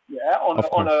hour, on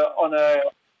a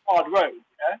hard road,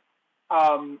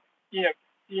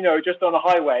 just on a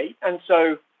highway, and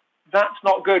so that's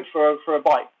not good for a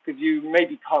bike, because you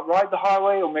maybe can't ride the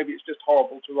highway, or maybe it's just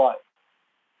horrible to ride.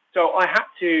 So I had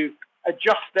to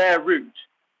adjust their route,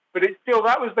 but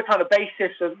that was the kind of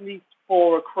basis, at least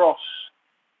for across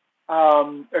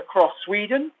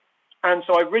Sweden. And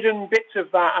so I've ridden bits of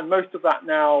that and most of that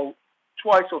now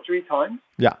twice or three times.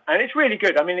 Yeah. And it's really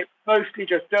good. I mean, it's mostly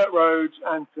just dirt roads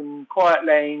and some quiet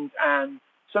lanes and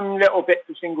some little bits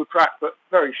of single track, but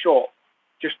very short,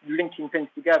 just linking things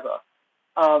together.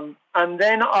 And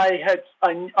then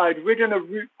I'd ridden a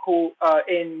route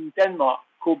in Denmark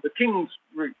called the King's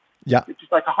Route, which is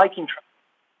like a hiking track.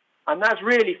 And that's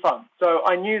really fun. So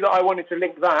I knew that I wanted to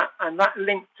link that, and that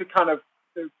linked to kind of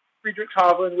the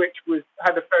Friedrichshafen, which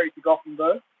had a ferry to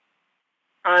Gothenburg.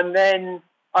 And then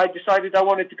I decided I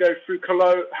wanted to go through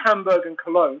Hamburg and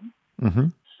Cologne.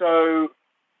 So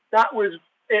it was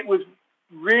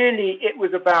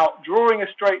about drawing a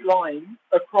straight line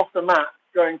across a map,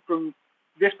 going from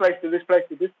this place to this place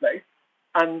to this place,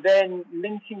 and then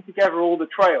linking together all the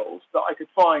trails that I could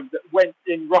find that went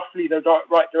in roughly the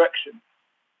right direction,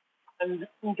 and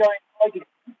going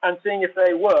and seeing if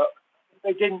they work. If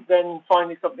they didn't, then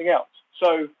finding something else.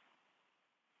 So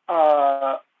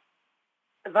that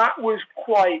was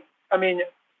quite. I mean,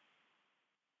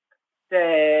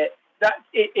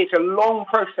 it's a long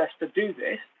process to do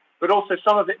this, but also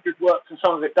some of it just works and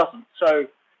some of it doesn't. So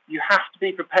you have to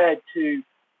be prepared to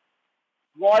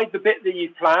ride the bit that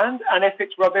you planned, and if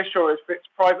it's rubbish or if it's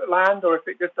private land or if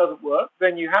it just doesn't work,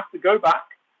 then you have to go back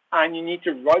and you need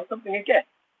to ride something again.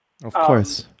 Of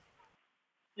course.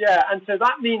 Yeah, and so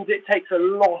that means it takes a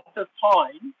lot of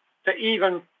time to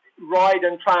even ride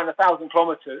and plan 1,000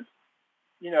 kilometers.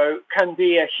 Can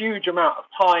be a huge amount of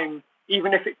time,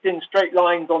 even if it's in straight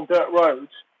lines on dirt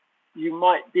roads. You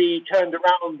might be turned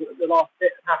around at the last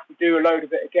bit and have to do a load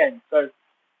of it again. So,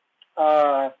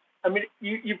 I mean,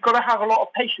 you've got to have a lot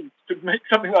of patience to make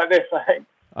something like this, I think.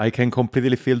 I can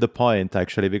completely feel the point,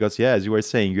 actually, because, as you were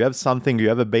saying, you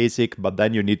have a basic, but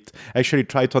then you need actually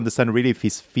try to understand really if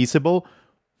it's feasible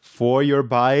for your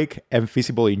bike and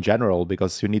feasible in general,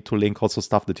 because you need to link also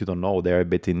stuff that you don't know. They're a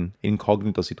bit in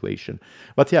incognito situation.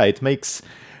 But it makes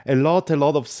a lot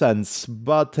of sense.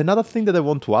 But another thing that I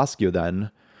want to ask you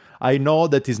then, I know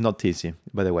that is not easy,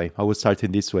 by the way. I will start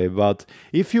in this way. But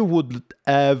if you would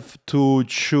have to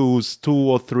choose 2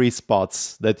 or 3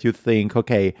 spots that you think,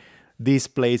 okay, these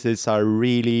places are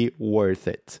really worth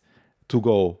it to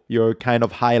go, your kind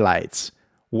of highlights,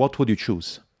 what would you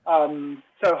choose?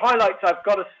 So highlights, I've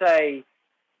got to say,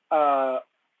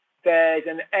 there's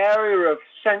an area of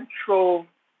central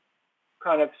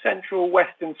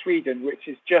western Sweden, which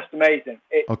is just amazing.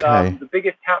 It's the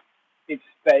biggest town is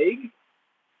Sveg.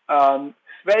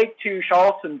 Sveg to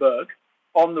Charlottenburg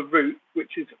on the route,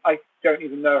 which is, I don't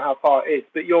even know how far it is,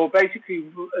 but you're basically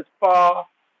as far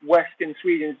west in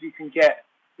Sweden as you can get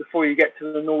before you get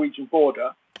to the Norwegian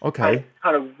border. Okay. And it's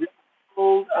kind of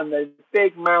cold, and there's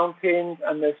big mountains,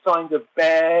 and there's signs of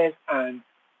bears and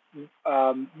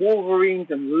wolverines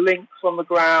and lynx on the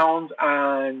ground,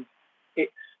 and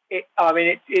it's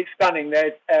stunning.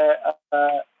 There's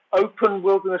open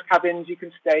wilderness cabins you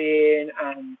can stay in,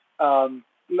 and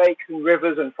lakes and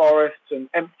rivers and forests and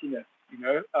emptiness.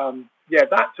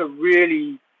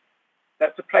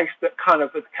 That's a place that kind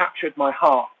of has captured my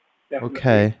heart. Definitely.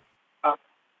 Okay.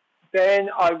 then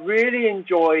I really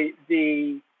enjoy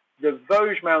the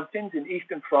Vosges Mountains in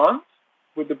eastern France,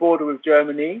 with the border with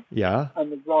Germany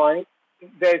and the Rhine.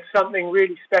 There's something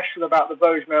really special about the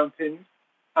Vosges Mountains,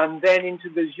 and then into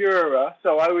the Jura.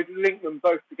 So I would link them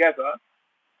both together,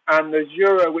 and the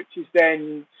Jura, which is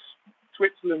then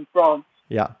Switzerland, France,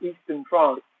 eastern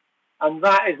France, and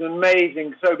that is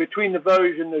amazing. So between the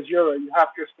Vosges and the Jura, you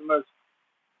have just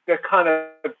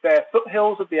they're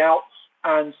foothills of the Alps,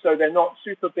 and so they're not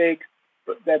super big,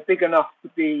 but they're big enough to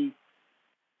be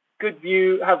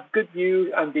have good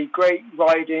view and be great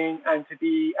riding, and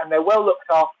they're well looked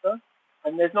after,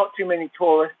 and there's not too many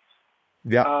tourists.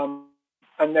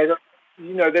 And there's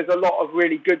a lot of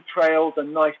really good trails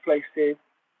and nice places.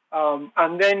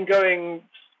 And then going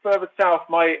further south,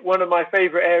 one of my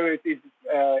favorite areas is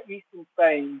eastern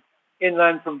Spain,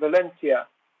 inland from Valencia,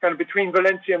 kind of between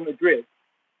Valencia and Madrid,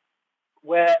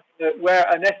 where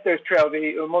Ernesto's trail,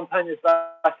 the Montañas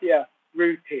Vacías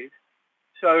route is.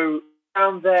 So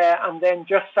down there, and then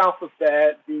just south of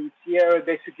there, the Sierra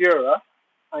de Segura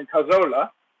and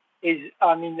Cazorla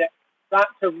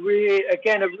that's a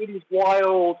really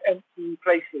wild, empty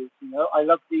places. I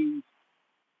love these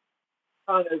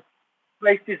kind of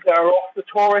places that are off the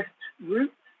tourist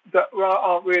route, that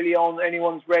aren't really on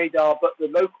anyone's radar, but the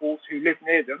locals who live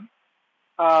near them.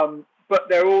 But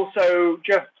they're also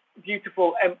just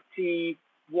beautiful, empty,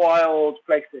 wild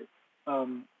places.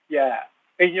 And,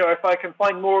 if I can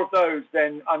find more of those,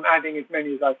 then I'm adding as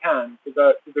many as I can to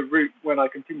the route when I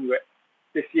continue it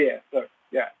this year. So,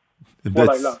 what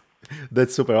I love.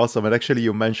 That's super awesome. And actually,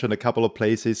 you mentioned a couple of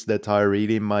places that are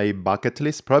really in my bucket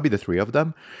list, probably the three of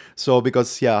them. So,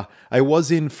 because, I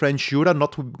was in French Jura,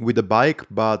 not with a bike,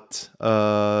 but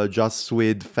just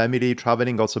with family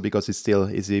traveling, also because it still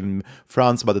is in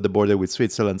France, but at the border with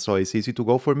Switzerland. So it's easy to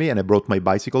go for me. And I brought my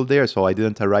bicycle there. So I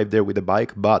didn't arrive there with a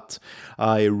bike, but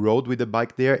I rode with a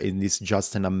bike there. And it's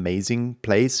just an amazing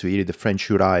place. Really, the French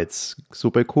Jura, it's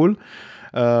super cool.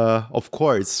 Of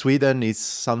course, Sweden is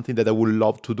something that I would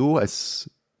love to do as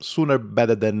sooner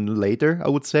better than later, I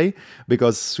would say,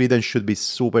 because Sweden should be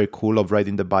super cool of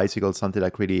riding the bicycle, something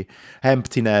like really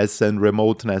emptiness and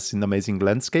remoteness in amazing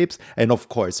landscapes. And of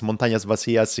course, Montañas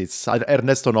Vacías,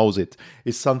 Ernesto knows it.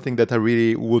 It's something that I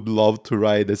really would love to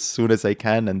ride as soon as I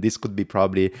can. And this could be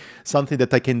probably something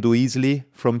that I can do easily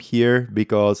from here,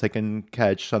 because I can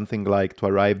catch something like to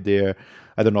arrive there,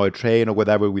 I don't know, a train or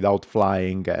whatever without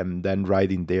flying, and then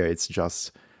riding there. It's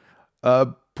just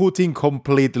putting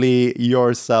completely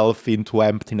yourself into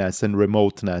emptiness and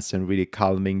remoteness and really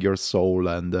calming your soul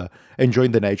and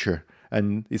enjoying the nature.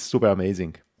 And it's super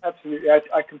amazing. Absolutely.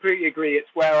 I completely agree. It's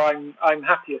where I'm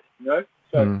happiest,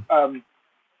 So,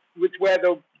 it's where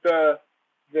the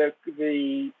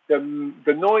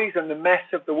noise and the mess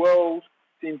of the world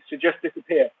seems to just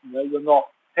disappear.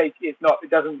 It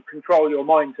doesn't control your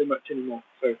mind so much anymore.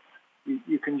 So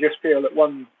you can just feel at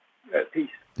peace.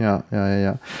 Yeah.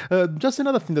 Just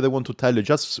another thing that I want to tell you,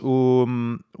 just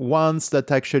once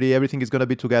that actually everything is going to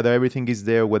be together, everything is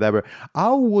there, whatever,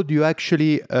 how would you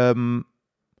actually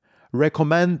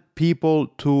recommend people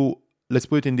to, let's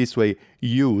put it in this way,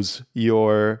 use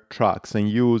your tracks and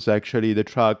use actually the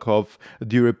track of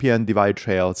the European Divide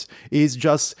Trails? Is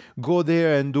just go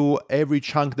there and do every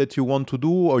chunk that you want to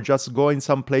do, or just go in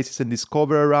some places and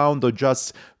discover around, or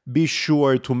just be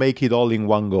sure to make it all in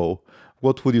one go?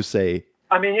 What would you say?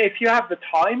 I mean, if you have the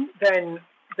time, then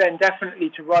definitely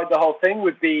to ride the whole thing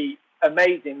would be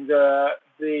amazing. The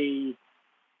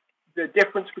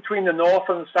difference between the north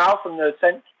and the south and the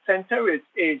center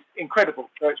is incredible.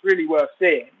 So it's really worth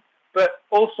seeing. But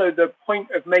also the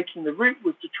point of making the route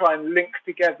was to try and link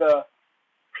together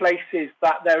places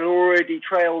that there are already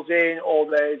trails in, or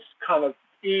there's kind of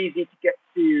easy to get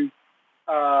to,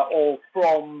 or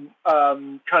from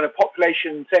kind of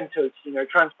population centers,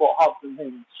 transport hubs and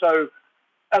things. So,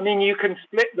 I mean, you can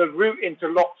split the route into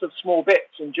lots of small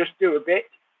bits and just do a bit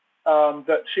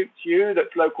that suits you,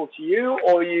 that's local to you,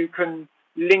 or you can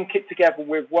link it together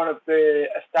with one of the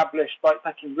established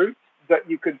bikepacking routes that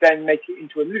you could then make it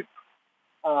into a loop.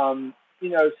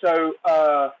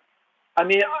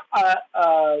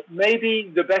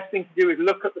 Maybe the best thing to do is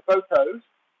look at the photos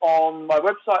on my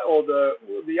website, or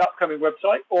the upcoming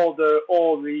website, or the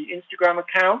Instagram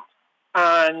account,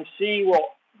 and see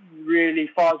what really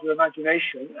fires your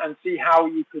imagination, and see how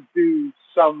you could do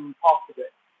some part of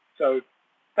it. So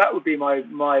that would be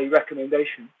my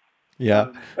recommendation.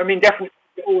 Yeah. Definitely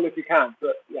all if you can,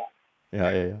 but yeah.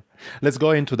 Yeah. Let's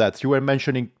go into that. You were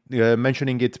mentioning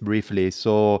it briefly.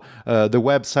 So the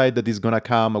website that is gonna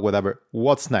come or whatever.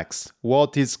 What's next?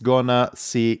 What is gonna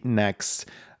see next?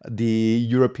 The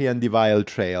European Divide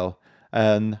Trail.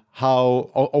 and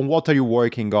on what are you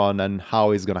working on, and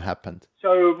how is going to happen?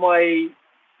 So my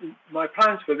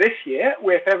plans for this year,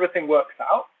 if everything works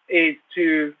out, is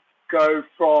to go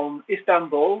from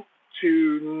Istanbul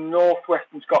to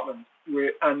northwestern Scotland,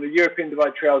 and the European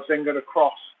Divide Trail is then going to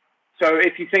cross. So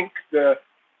if you think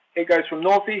it goes from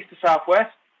northeast to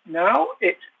southwest, now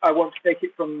I want to take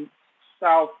it from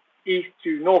southeast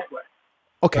to northwest.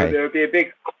 Okay. So there will be a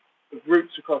big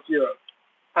routes across Europe,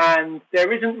 and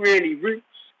there isn't really routes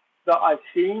that I've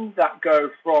seen that go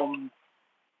from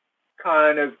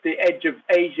kind of the edge of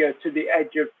Asia to the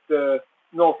edge of the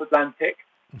North Atlantic.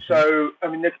 Mm-hmm. So, I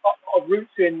mean, there's a lot of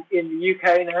routes in the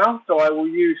UK now, so I will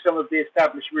use some of the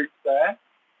established routes there.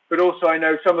 But also I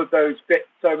know some of those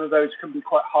can be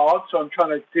quite hard, so I'm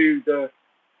trying to do the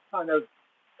kind of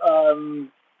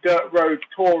dirt road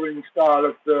touring style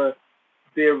of the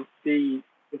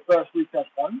first route I've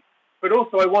done. But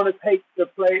also I want to take the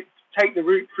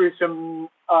route through some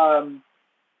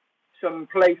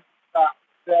place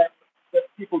that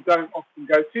people don't often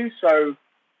go to. So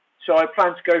I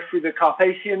plan to go through the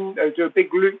Carpathian, do a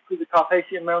big loop through the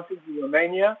Carpathian Mountains in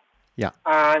Romania. Yeah.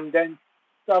 And then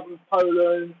southern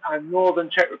Poland and northern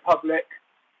Czech Republic,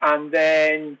 and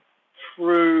then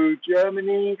through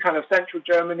Germany, kind of central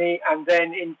Germany, and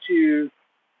then into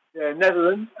the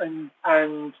Netherlands, and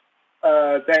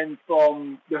then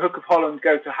from the Hook of Holland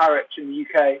go to Harwich in the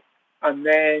UK, and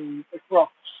then across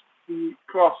to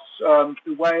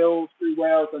Wales, through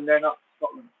Wales, and then up to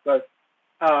Scotland. So,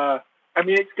 I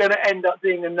mean, it's going to end up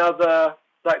being another,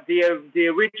 like the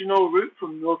original route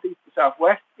from northeast to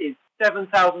southwest is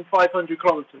 7,500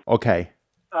 kilometers. Okay.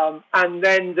 And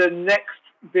then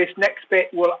this next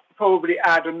bit will probably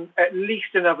add at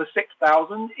least another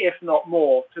 6,000, if not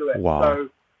more, to it. Wow. So,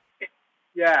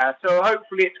 so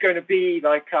hopefully it's going to be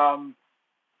like, I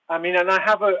mean, and I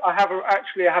have a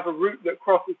route that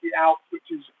crosses the Alps,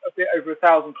 which is a bit over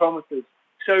 1,000 kilometers.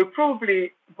 So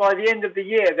probably by the end of the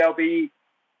year, there'll be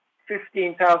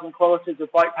 15,000 kilometers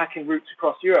of bikepacking routes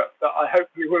across Europe that I hope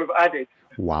we will have added.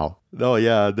 Wow. Oh,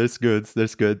 yeah, that's good.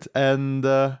 That's good. And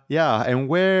and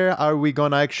where are we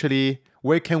going to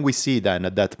where can we see then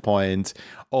at that point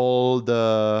all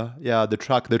the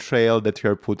trail that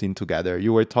you're putting together?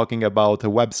 You were talking about a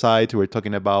website, you were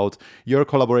talking about your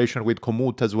collaboration with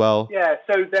Komoot as well. Yeah,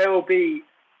 so there will be,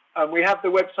 we have the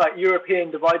website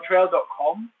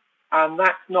EuropeanDivideTrail.com, and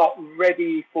that's not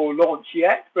ready for launch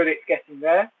yet, but it's getting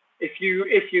there. If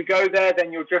you go there,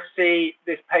 then you'll just see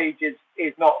this page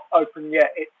is not open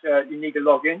yet. It's you need a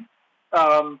login,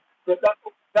 but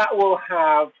that will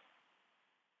have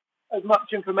as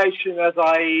much information as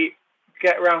I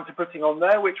get around to putting on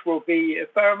there, which will be a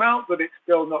fair amount, but it's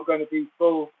still not going to be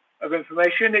full of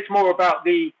information. It's more about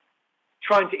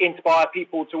trying to inspire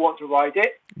people to want to ride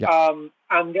it,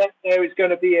 and then there is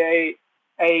going to be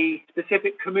a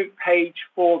specific Komoot page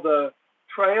for the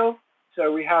trail.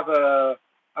 So we have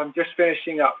I'm just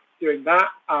finishing up doing that,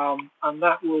 and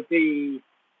that will be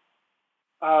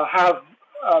have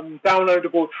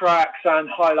downloadable tracks and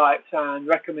highlights and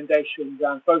recommendations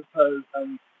and photos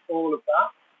and all of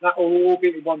that. That will all be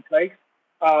in one place.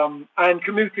 And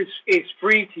Komoot is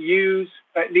free to use,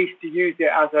 at least to use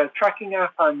it as a tracking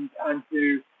app and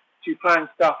to plan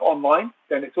stuff online.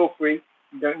 Then it's all free.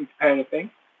 You don't need to pay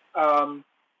anything.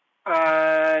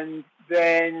 And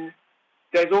then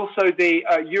there's also the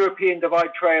European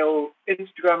Divide Trail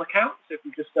Instagram account. So if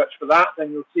you just search for that,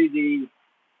 then you'll see the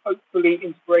hopefully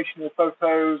inspirational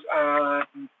photos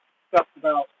and stuff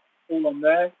about all on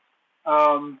there.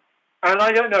 And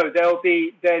I don't know,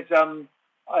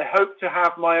 I hope to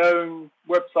have my own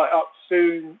website up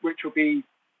soon, which will be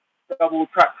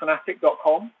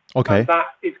doubletrackfanatic.com. Okay. And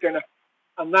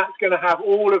that's going to have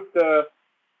all of the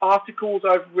articles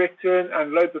I've written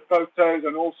and loads of photos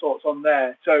and all sorts on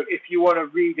there. So if you want to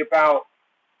read about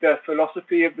the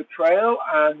philosophy of the trail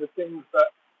and the things that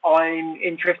I'm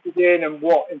interested in and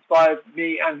what inspired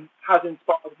me and has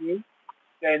inspired me,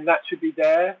 then that should be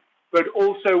there. But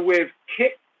also with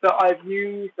kits that I've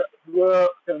used that have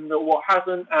worked and what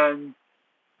hasn't, and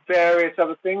various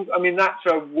other things. I mean, that's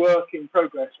a work in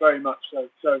progress, very much so.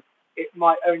 So it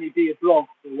might only be a blog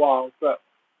for a while, but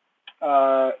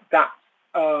that's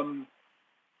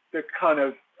the kind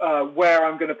of where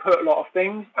I'm going to put a lot of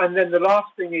things. And then the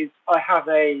last thing is I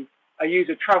use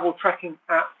a travel tracking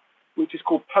app which is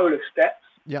called Polar Steps.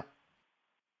 Yeah.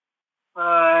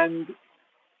 And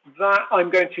that I'm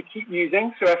going to keep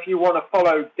using. So if you want to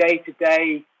follow day to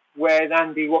day, where's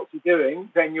Andy, what's he doing,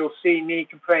 then you'll see me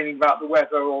complaining about the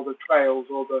weather or the trails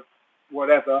or the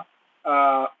whatever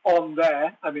on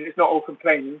there. I mean, it's not all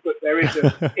complaining, but there is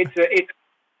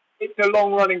it's a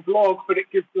long running blog, but it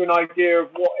gives you an idea of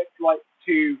what it's like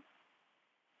to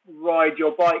ride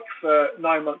your bike for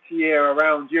 9 months a year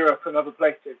around Europe and other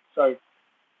places. So,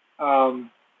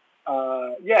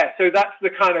 so that's the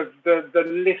kind of the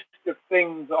list of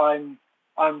things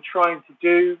I'm trying to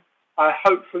do.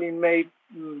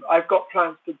 I've got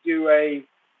plans to do a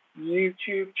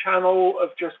YouTube channel of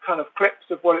just kind of clips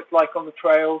of what it's like on the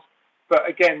trails. But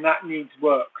again, that needs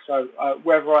work. So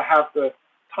whether I have the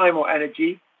time or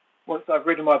energy, once I've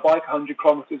ridden my bike 100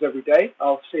 kilometers every day,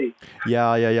 I'll see.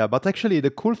 Yeah. But actually, the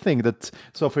cool thing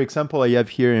so for example, I have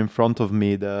here in front of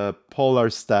me the Polar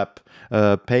Step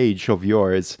page of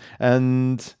yours.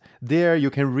 And there you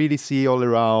can really see all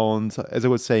around, as I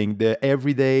was saying, the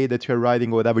every day that you're riding,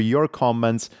 whatever your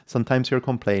comments, sometimes you're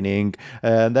complaining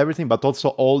and everything, but also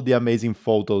all the amazing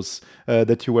photos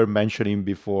that you were mentioning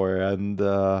before. And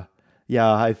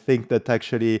I think that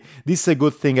actually this is a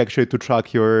good thing actually to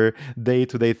track your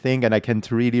day-to-day thing, and I can't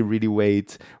really, really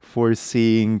wait for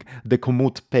seeing the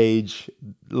Komoot page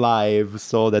live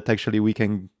so that actually we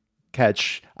can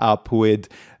catch up with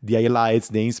the highlights,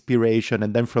 the inspiration,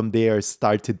 and then from there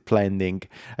started planning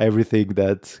everything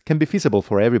that can be feasible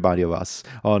for everybody of us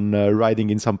on riding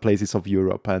in some places of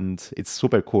Europe. And it's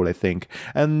super cool, I think.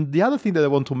 And the other thing that I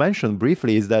want to mention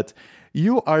briefly is that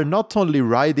you are not only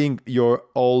riding your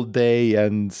all day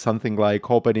and something like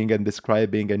opening and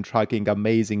describing and tracking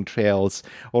amazing trails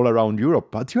all around Europe,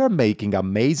 but you are making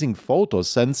amazing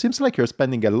photos, and seems like you're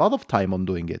spending a lot of time on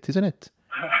doing it, isn't it?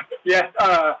 Yes,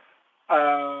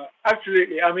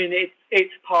 absolutely. I mean,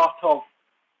 it's part of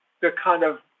the kind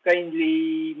of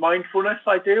daily mindfulness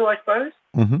I do, I suppose,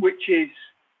 which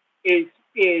is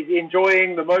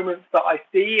enjoying the moments that I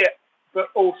see, but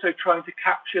also trying to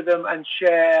capture them and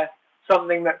share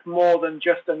something that's more than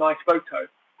just a nice photo.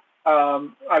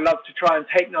 I love to try and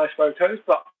take nice photos,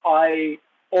 but I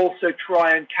also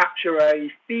try and capture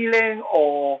a feeling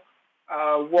or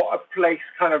what a place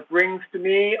kind of brings to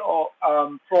me or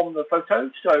from the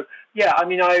photos. So yeah, I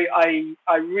mean,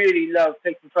 I really love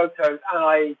taking photos,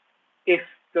 and if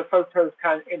the photos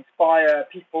can inspire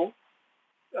people,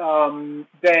 then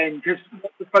because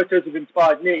the photos have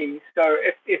inspired me. So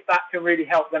if that can really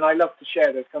help, then I love to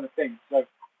share those kind of things. So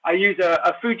I use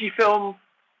a Fujifilm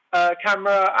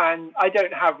camera, and I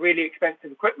don't have really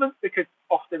expensive equipment because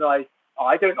often I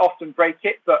don't often break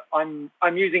it, but I'm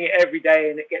using it every day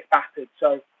and it gets battered.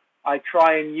 So I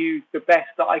try and use the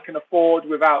best that I can afford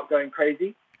without going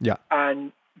crazy. Yeah.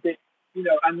 And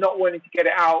and not wanting to get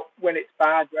it out when it's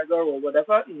bad weather or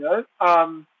whatever. And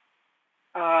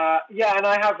I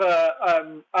have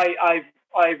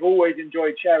I've always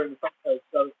enjoyed sharing the photos.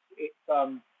 So it's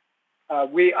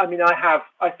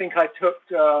I think I took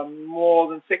more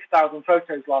than 6,000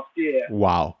 photos last year.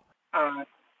 Wow. And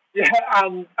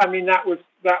I mean that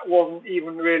wasn't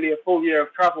even really a full year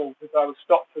of travel because I was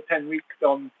stopped for 10 weeks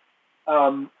on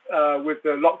with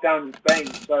the lockdown in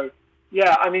Spain. So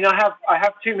yeah, I mean I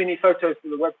have too many photos for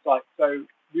the website, so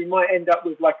we might end up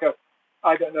with like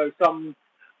some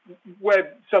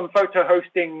photo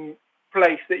hosting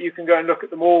place that you can go and look at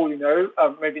them all.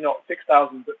 Maybe not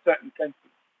 6,000, but certainly plenty.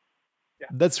 Yeah.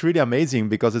 That's really amazing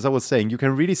because, as I was saying, you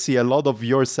can really see a lot of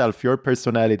yourself, your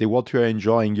personality, what you're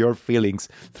enjoying, your feelings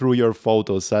through your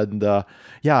photos. And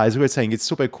as we were saying, it's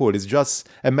super cool. It's just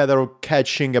a matter of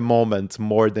catching a moment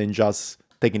more than just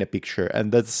taking a picture.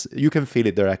 And you can feel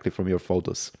it directly from your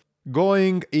photos.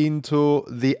 Going into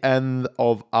the end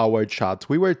of our chat,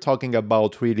 we were talking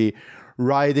about really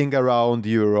riding around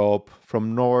Europe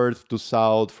from north to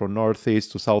south, from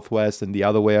northeast to southwest, and the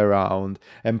other way around,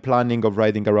 and planning of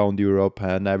riding around Europe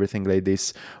and everything like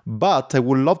this. But I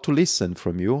would love to listen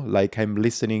from you, like I'm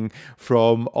listening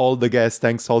from all the guests,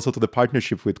 thanks also to the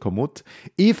partnership with Komoot.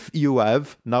 If you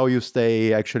have, now you're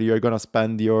going to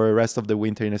spend your rest of the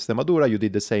winter in Extremadura, you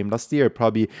did the same last year,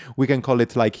 probably we can call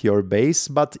it like your base,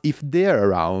 but if they're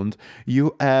around,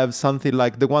 you have something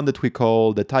like the one that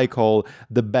I call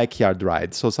the backyard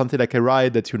ride. So something like a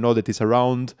ride that you know that is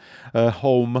around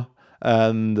home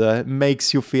and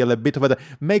makes you feel a bit of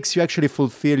makes you actually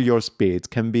fulfill your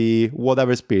spirit. Can be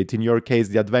whatever spirit. In your case,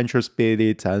 the adventure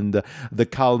spirit and the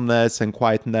calmness and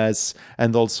quietness,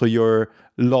 and also your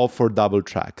love for double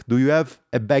track. Do you have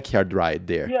a backyard ride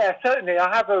there? Yeah, certainly.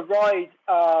 I have a ride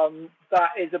that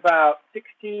is about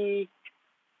 60,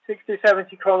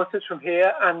 70 kilometers from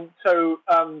here, and so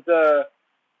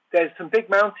there's some big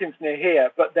mountains near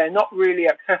here, but they're not really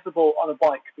accessible on a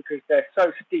bike because they're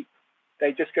so steep.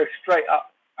 They just go straight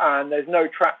up, and there's no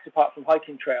tracks apart from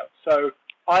hiking trails. So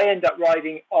I end up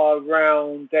riding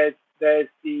around. There's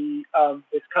the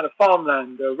this kind of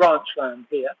farmland, the ranch land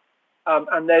here,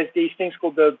 and there's these things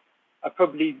called I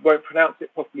probably won't pronounce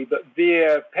it properly, but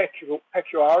Via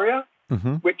Pecuaria.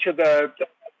 which are the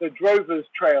drovers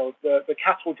trails, the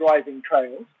cattle driving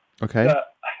trails Okay.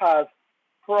 that have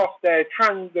crossed the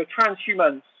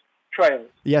transhumance trails.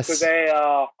 Yes. So they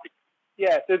are,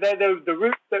 so they're the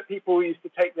routes that people used to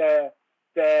take their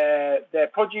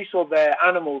produce or their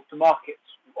animals to markets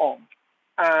on.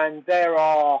 And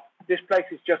this place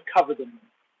is just covered in them.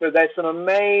 So there's some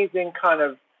amazing kind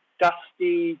of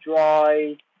dusty,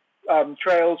 dry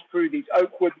trails through these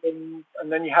oak woodlands,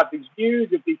 and then you have these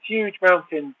views of these huge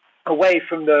mountains away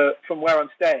from where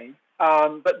I'm staying.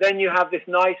 But then you have this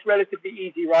nice, relatively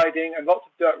easy riding and lots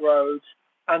of dirt roads.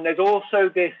 And there's also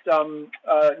this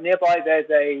nearby.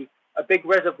 There's a big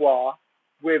reservoir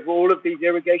with all of these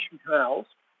irrigation canals,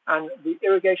 and the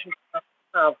irrigation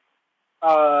canals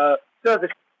have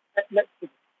service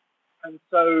electricity, and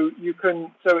so you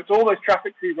can. So it's almost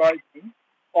traffic-free riding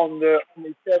on the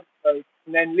service roads,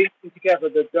 and then linking together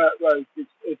the dirt roads is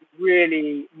a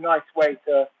really nice way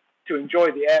to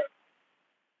enjoy the area.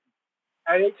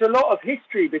 And it's a lot of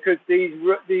history because these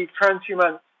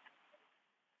transhumants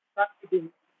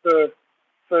practiced for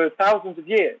thousands of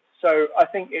years. So I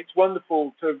think it's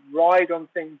wonderful to ride on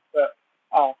things that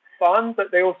are fun,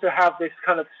 but they also have this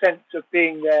kind of sense of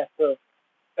being there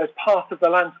as part of the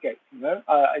landscape.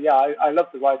 I love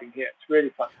the riding here. It's really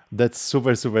fun. That's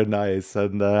super, super nice.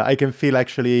 And I can feel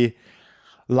actually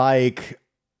like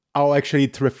how actually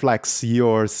it reflects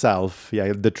yourself,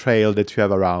 the trail that you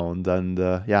have around. And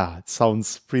it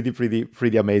sounds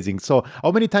pretty amazing. So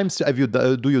how many times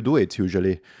do you do it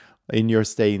usually in your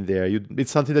staying there?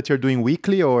 It's something that you're doing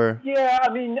weekly, or? Yeah, I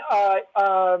mean, I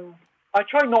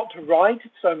try not to ride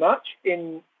so much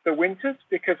in the winters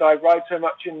because I ride so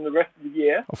much in the rest of the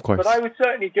year. Of course. But I would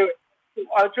certainly do it.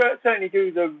 I would certainly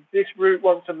do this route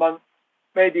once a month,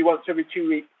 maybe once every 2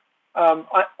 weeks.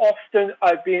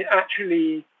 I've been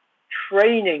actually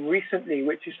training recently,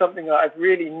 which is something that I've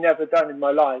really never done in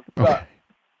my life. Okay. But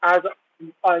as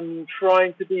I'm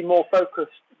trying to be more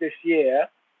focused this year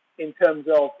in terms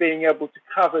of being able to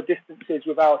cover distances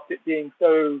without it being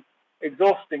so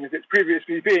exhausting as it's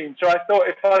previously been. So I thought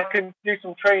if I can do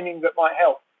some training that might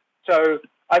help. So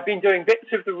I've been doing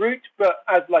bits of the route, but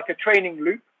as like a training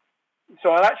loop.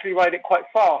 So I'll actually ride it quite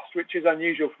fast, which is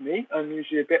unusual for me. I'm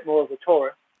usually a bit more of a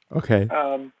tourist. Okay.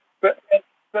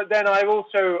 But then I ride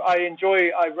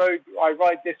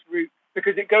this route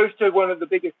because it goes to one of the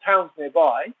biggest towns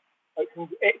nearby.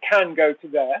 It can go to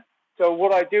there. So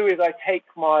what I do is I take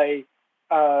my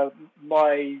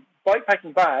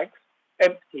bikepacking bags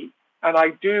empty, and I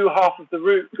do half of the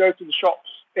route, go to the shops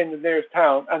in the nearest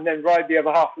town, and then ride the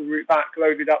other half of the route back,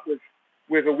 loaded up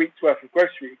with a week's worth of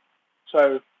groceries.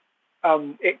 So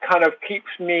it kind of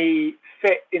keeps me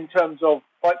fit in terms of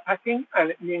bikepacking, and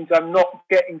it means I'm not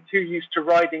getting too used to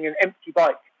riding an empty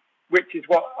bike, which is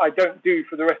what I don't do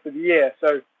for the rest of the year.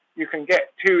 So you can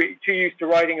get too used to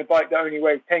riding a bike that only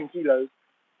weighs 10 kilos,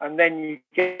 and then you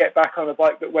get back on a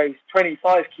bike that weighs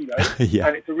 25 kilos,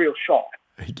 and it's a real shock.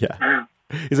 Yeah.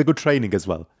 It's a good training as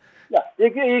well. Yeah,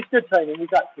 it's good training,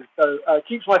 exactly. So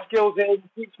keeps my skills in,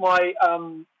 keeps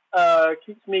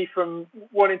me from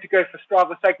wanting to go for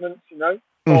Strava segments,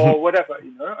 or whatever,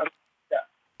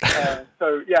 it's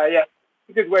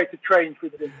a good way to train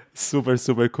through the winter. Super,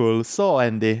 super cool. So,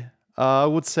 Andy, I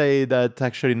would say that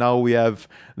actually now we have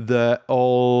the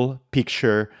whole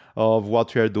picture of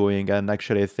what we are doing, and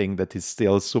actually I think that it's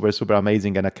still super, super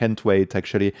amazing, and I can't wait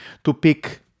actually to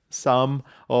pick some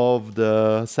of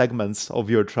the segments of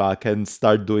your track and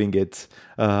start doing it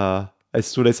as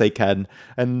soon as I can.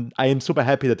 And I am super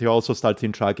happy that you're also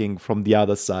starting tracking from the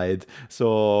other side.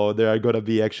 So there are going to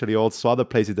be actually also other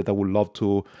places that I would love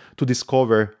to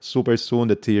discover super soon.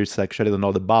 That is actually, I don't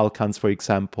know, the Balkans, for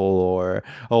example, or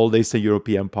all the Eastern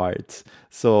European parts.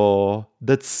 So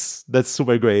that's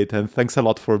super great. And thanks a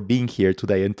lot for being here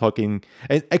today and talking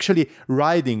and actually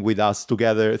riding with us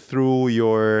together through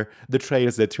the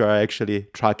trails that you are actually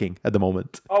tracking at the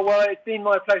moment. Oh, well, it's been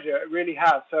my pleasure. It really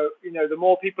has. So, the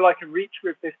more people I can reach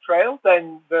with this trail,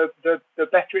 then the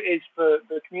better it is for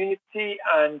the community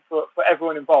and for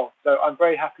everyone involved. So I'm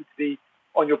very happy to be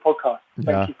on your podcast.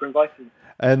 Thank you for inviting me.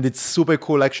 And it's super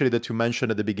cool, actually, that you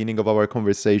mentioned at the beginning of our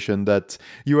conversation that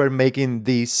you are making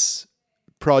this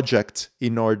project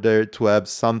in order to have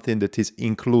something that is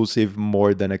inclusive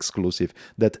more than exclusive,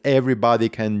 that everybody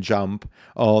can jump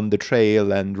on the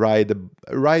trail and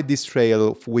ride this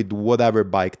trail with whatever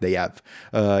bike they have.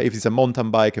 If it's a mountain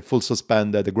bike, a full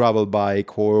suspended, a gravel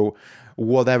bike, or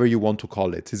whatever you want to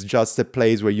call it. It's just a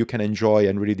place where you can enjoy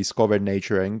and really discover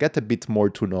nature and get a bit more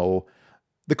to know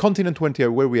the continent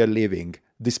where we are living,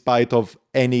 despite of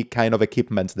any kind of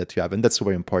equipment that you have, and that's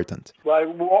very important.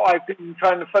 Well, what I've been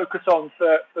trying to focus on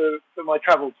for my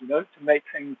travels, to make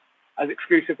things as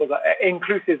inclusive as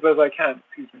I can.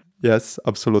 Excuse me. Yes,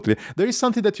 absolutely. There is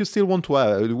something that you still want to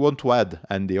add,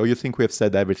 Andy, or you think we have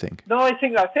said everything? No, I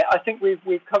think that's it. I think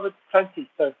we've covered plenty.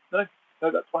 So no,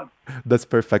 that's fine. That's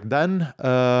perfect. Then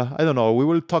I don't know. We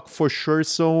will talk for sure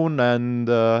soon. And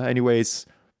anyways,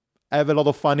 have a lot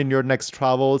of fun in your next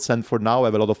travels. And for now,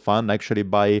 have a lot of fun actually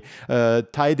by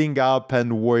tidying up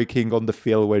and working on the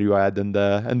field where you are at, and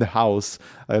the house,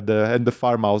 and the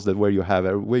farmhouse where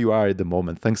you are at the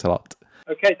moment. Thanks a lot.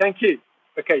 Okay, thank you.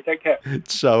 Okay, take care.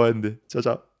 Ciao, Andy. Ciao,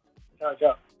 ciao. Ciao,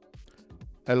 ciao.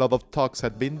 A lot of talks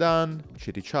had been done,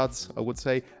 chitty chats, I would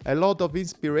say. A lot of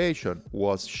inspiration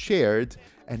was shared,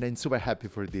 and I'm super happy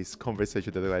for this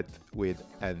conversation that I had with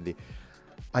Andy.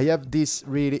 I have this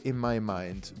really in my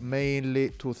mind, mainly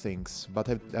two things, but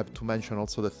I have to mention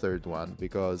also the third one,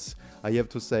 because I have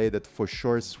to say that for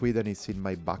sure Sweden is in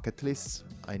my bucket list.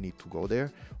 I need to go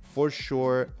there. For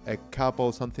sure,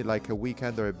 something like a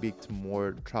weekend or a bit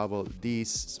more travel this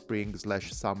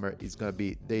spring/summer is going to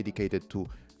be dedicated to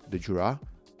the Jura,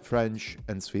 French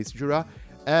and Swiss Jura.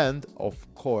 And of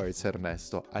course,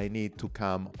 Ernesto, I need to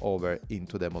come over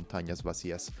into the Montañas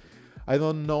Vacías. I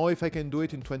don't know if I can do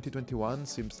it in 2021.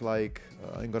 Seems like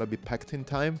I'm gonna be packed in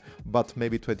time, but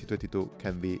maybe 2022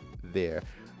 can be there.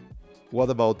 What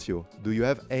about you? Do you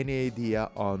have any idea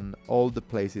on all the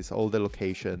places, all the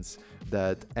locations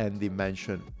that Andy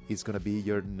mentioned is gonna be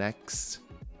your next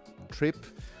trip?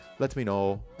 Let me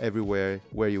know everywhere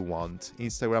where you want.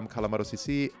 Instagram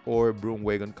CalamarosCC or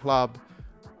Broomwagon Club.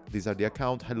 These are the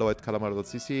account,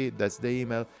 hello@calamaro.cc, that's the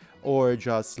email, or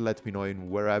just let me know in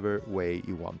wherever way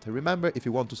you want. And remember, if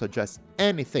you want to suggest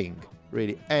anything,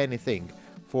 really anything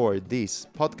for this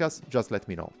podcast, just let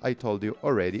me know. I told you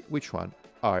already which one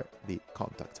are the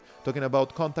contacts. Talking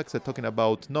about contacts and talking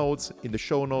about notes, in the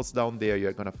show notes down there,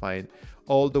 you're gonna find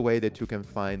all the way that you can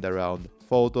find around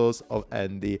photos of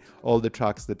Andy, all the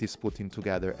tracks that he's putting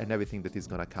together, and everything that is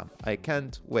gonna come. I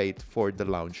can't wait for the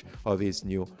launch of his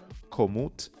new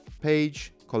Komoot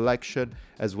page, collection,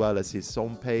 as well as his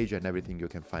own page and everything you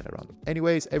can find around.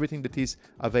 Anyways, everything that is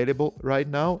available right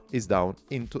now is down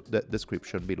into the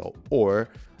description below, or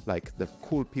like the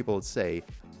cool people say,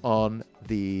 on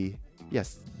the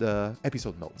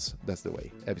episode notes. That's the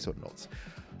way, episode notes.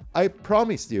 I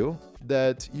promised you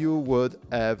that you would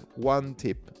have one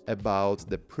tip about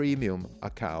the premium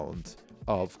account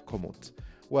of Komoot.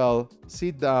 Well,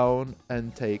 sit down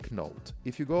and take note.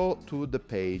 If you go to the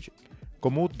page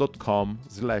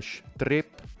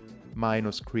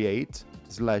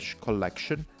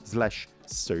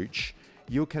komoot.com/trip-create/collection/search,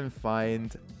 you can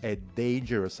find a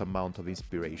dangerous amount of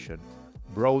inspiration,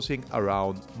 browsing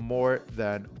around more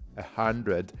than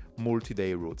 100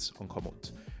 multi-day routes on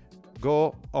Komoot.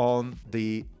 Go on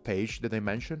the page that I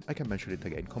mentioned. I can mention it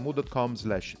again.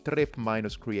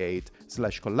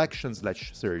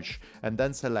 komoot.com/trip-create/collection/search, and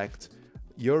then select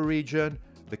your region,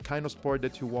 the kind of sport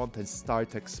that you want, and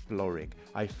start exploring.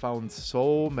 I found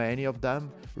so many of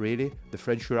them, really. The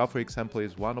French Jura, for example,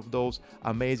 is one of those.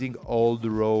 Amazing old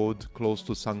road close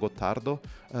to San Gottardo.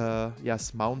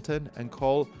 Mountain and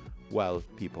call. Well,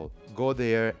 people, go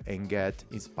there and get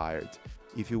inspired.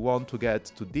 If you want to get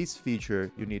to this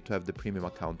feature, you need to have the premium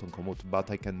account on Komoot,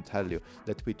 but I can tell you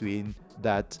that between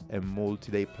that and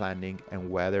multi-day planning and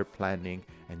weather planning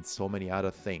and so many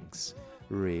other things,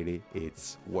 really,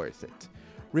 it's worth it.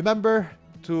 Remember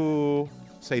to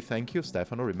say thank you,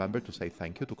 Stefano. Remember to say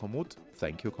thank you to Komoot.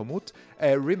 Thank you, Komoot.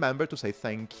 Remember to say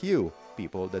thank you,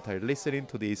 people that are listening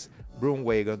to this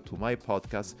Broomwagon, to my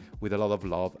podcast, with a lot of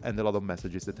love and a lot of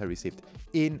messages that I received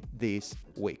in this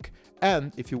week.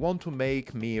 And if you want to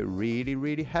make me really,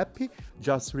 really happy,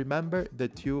 just remember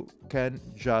that you can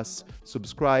just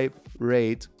subscribe,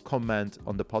 rate, comment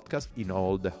on the podcast in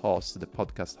all the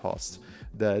podcast hosts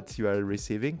that you are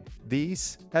receiving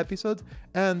this episode.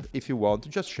 And if you want,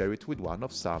 just share it with one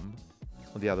of some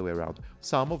of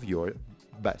your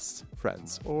best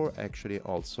friends, or actually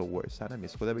also worst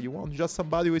enemies, whatever you want, just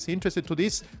somebody who is interested to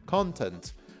this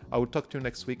content. I will talk to you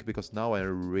next week, because now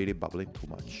I'm really babbling too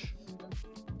much.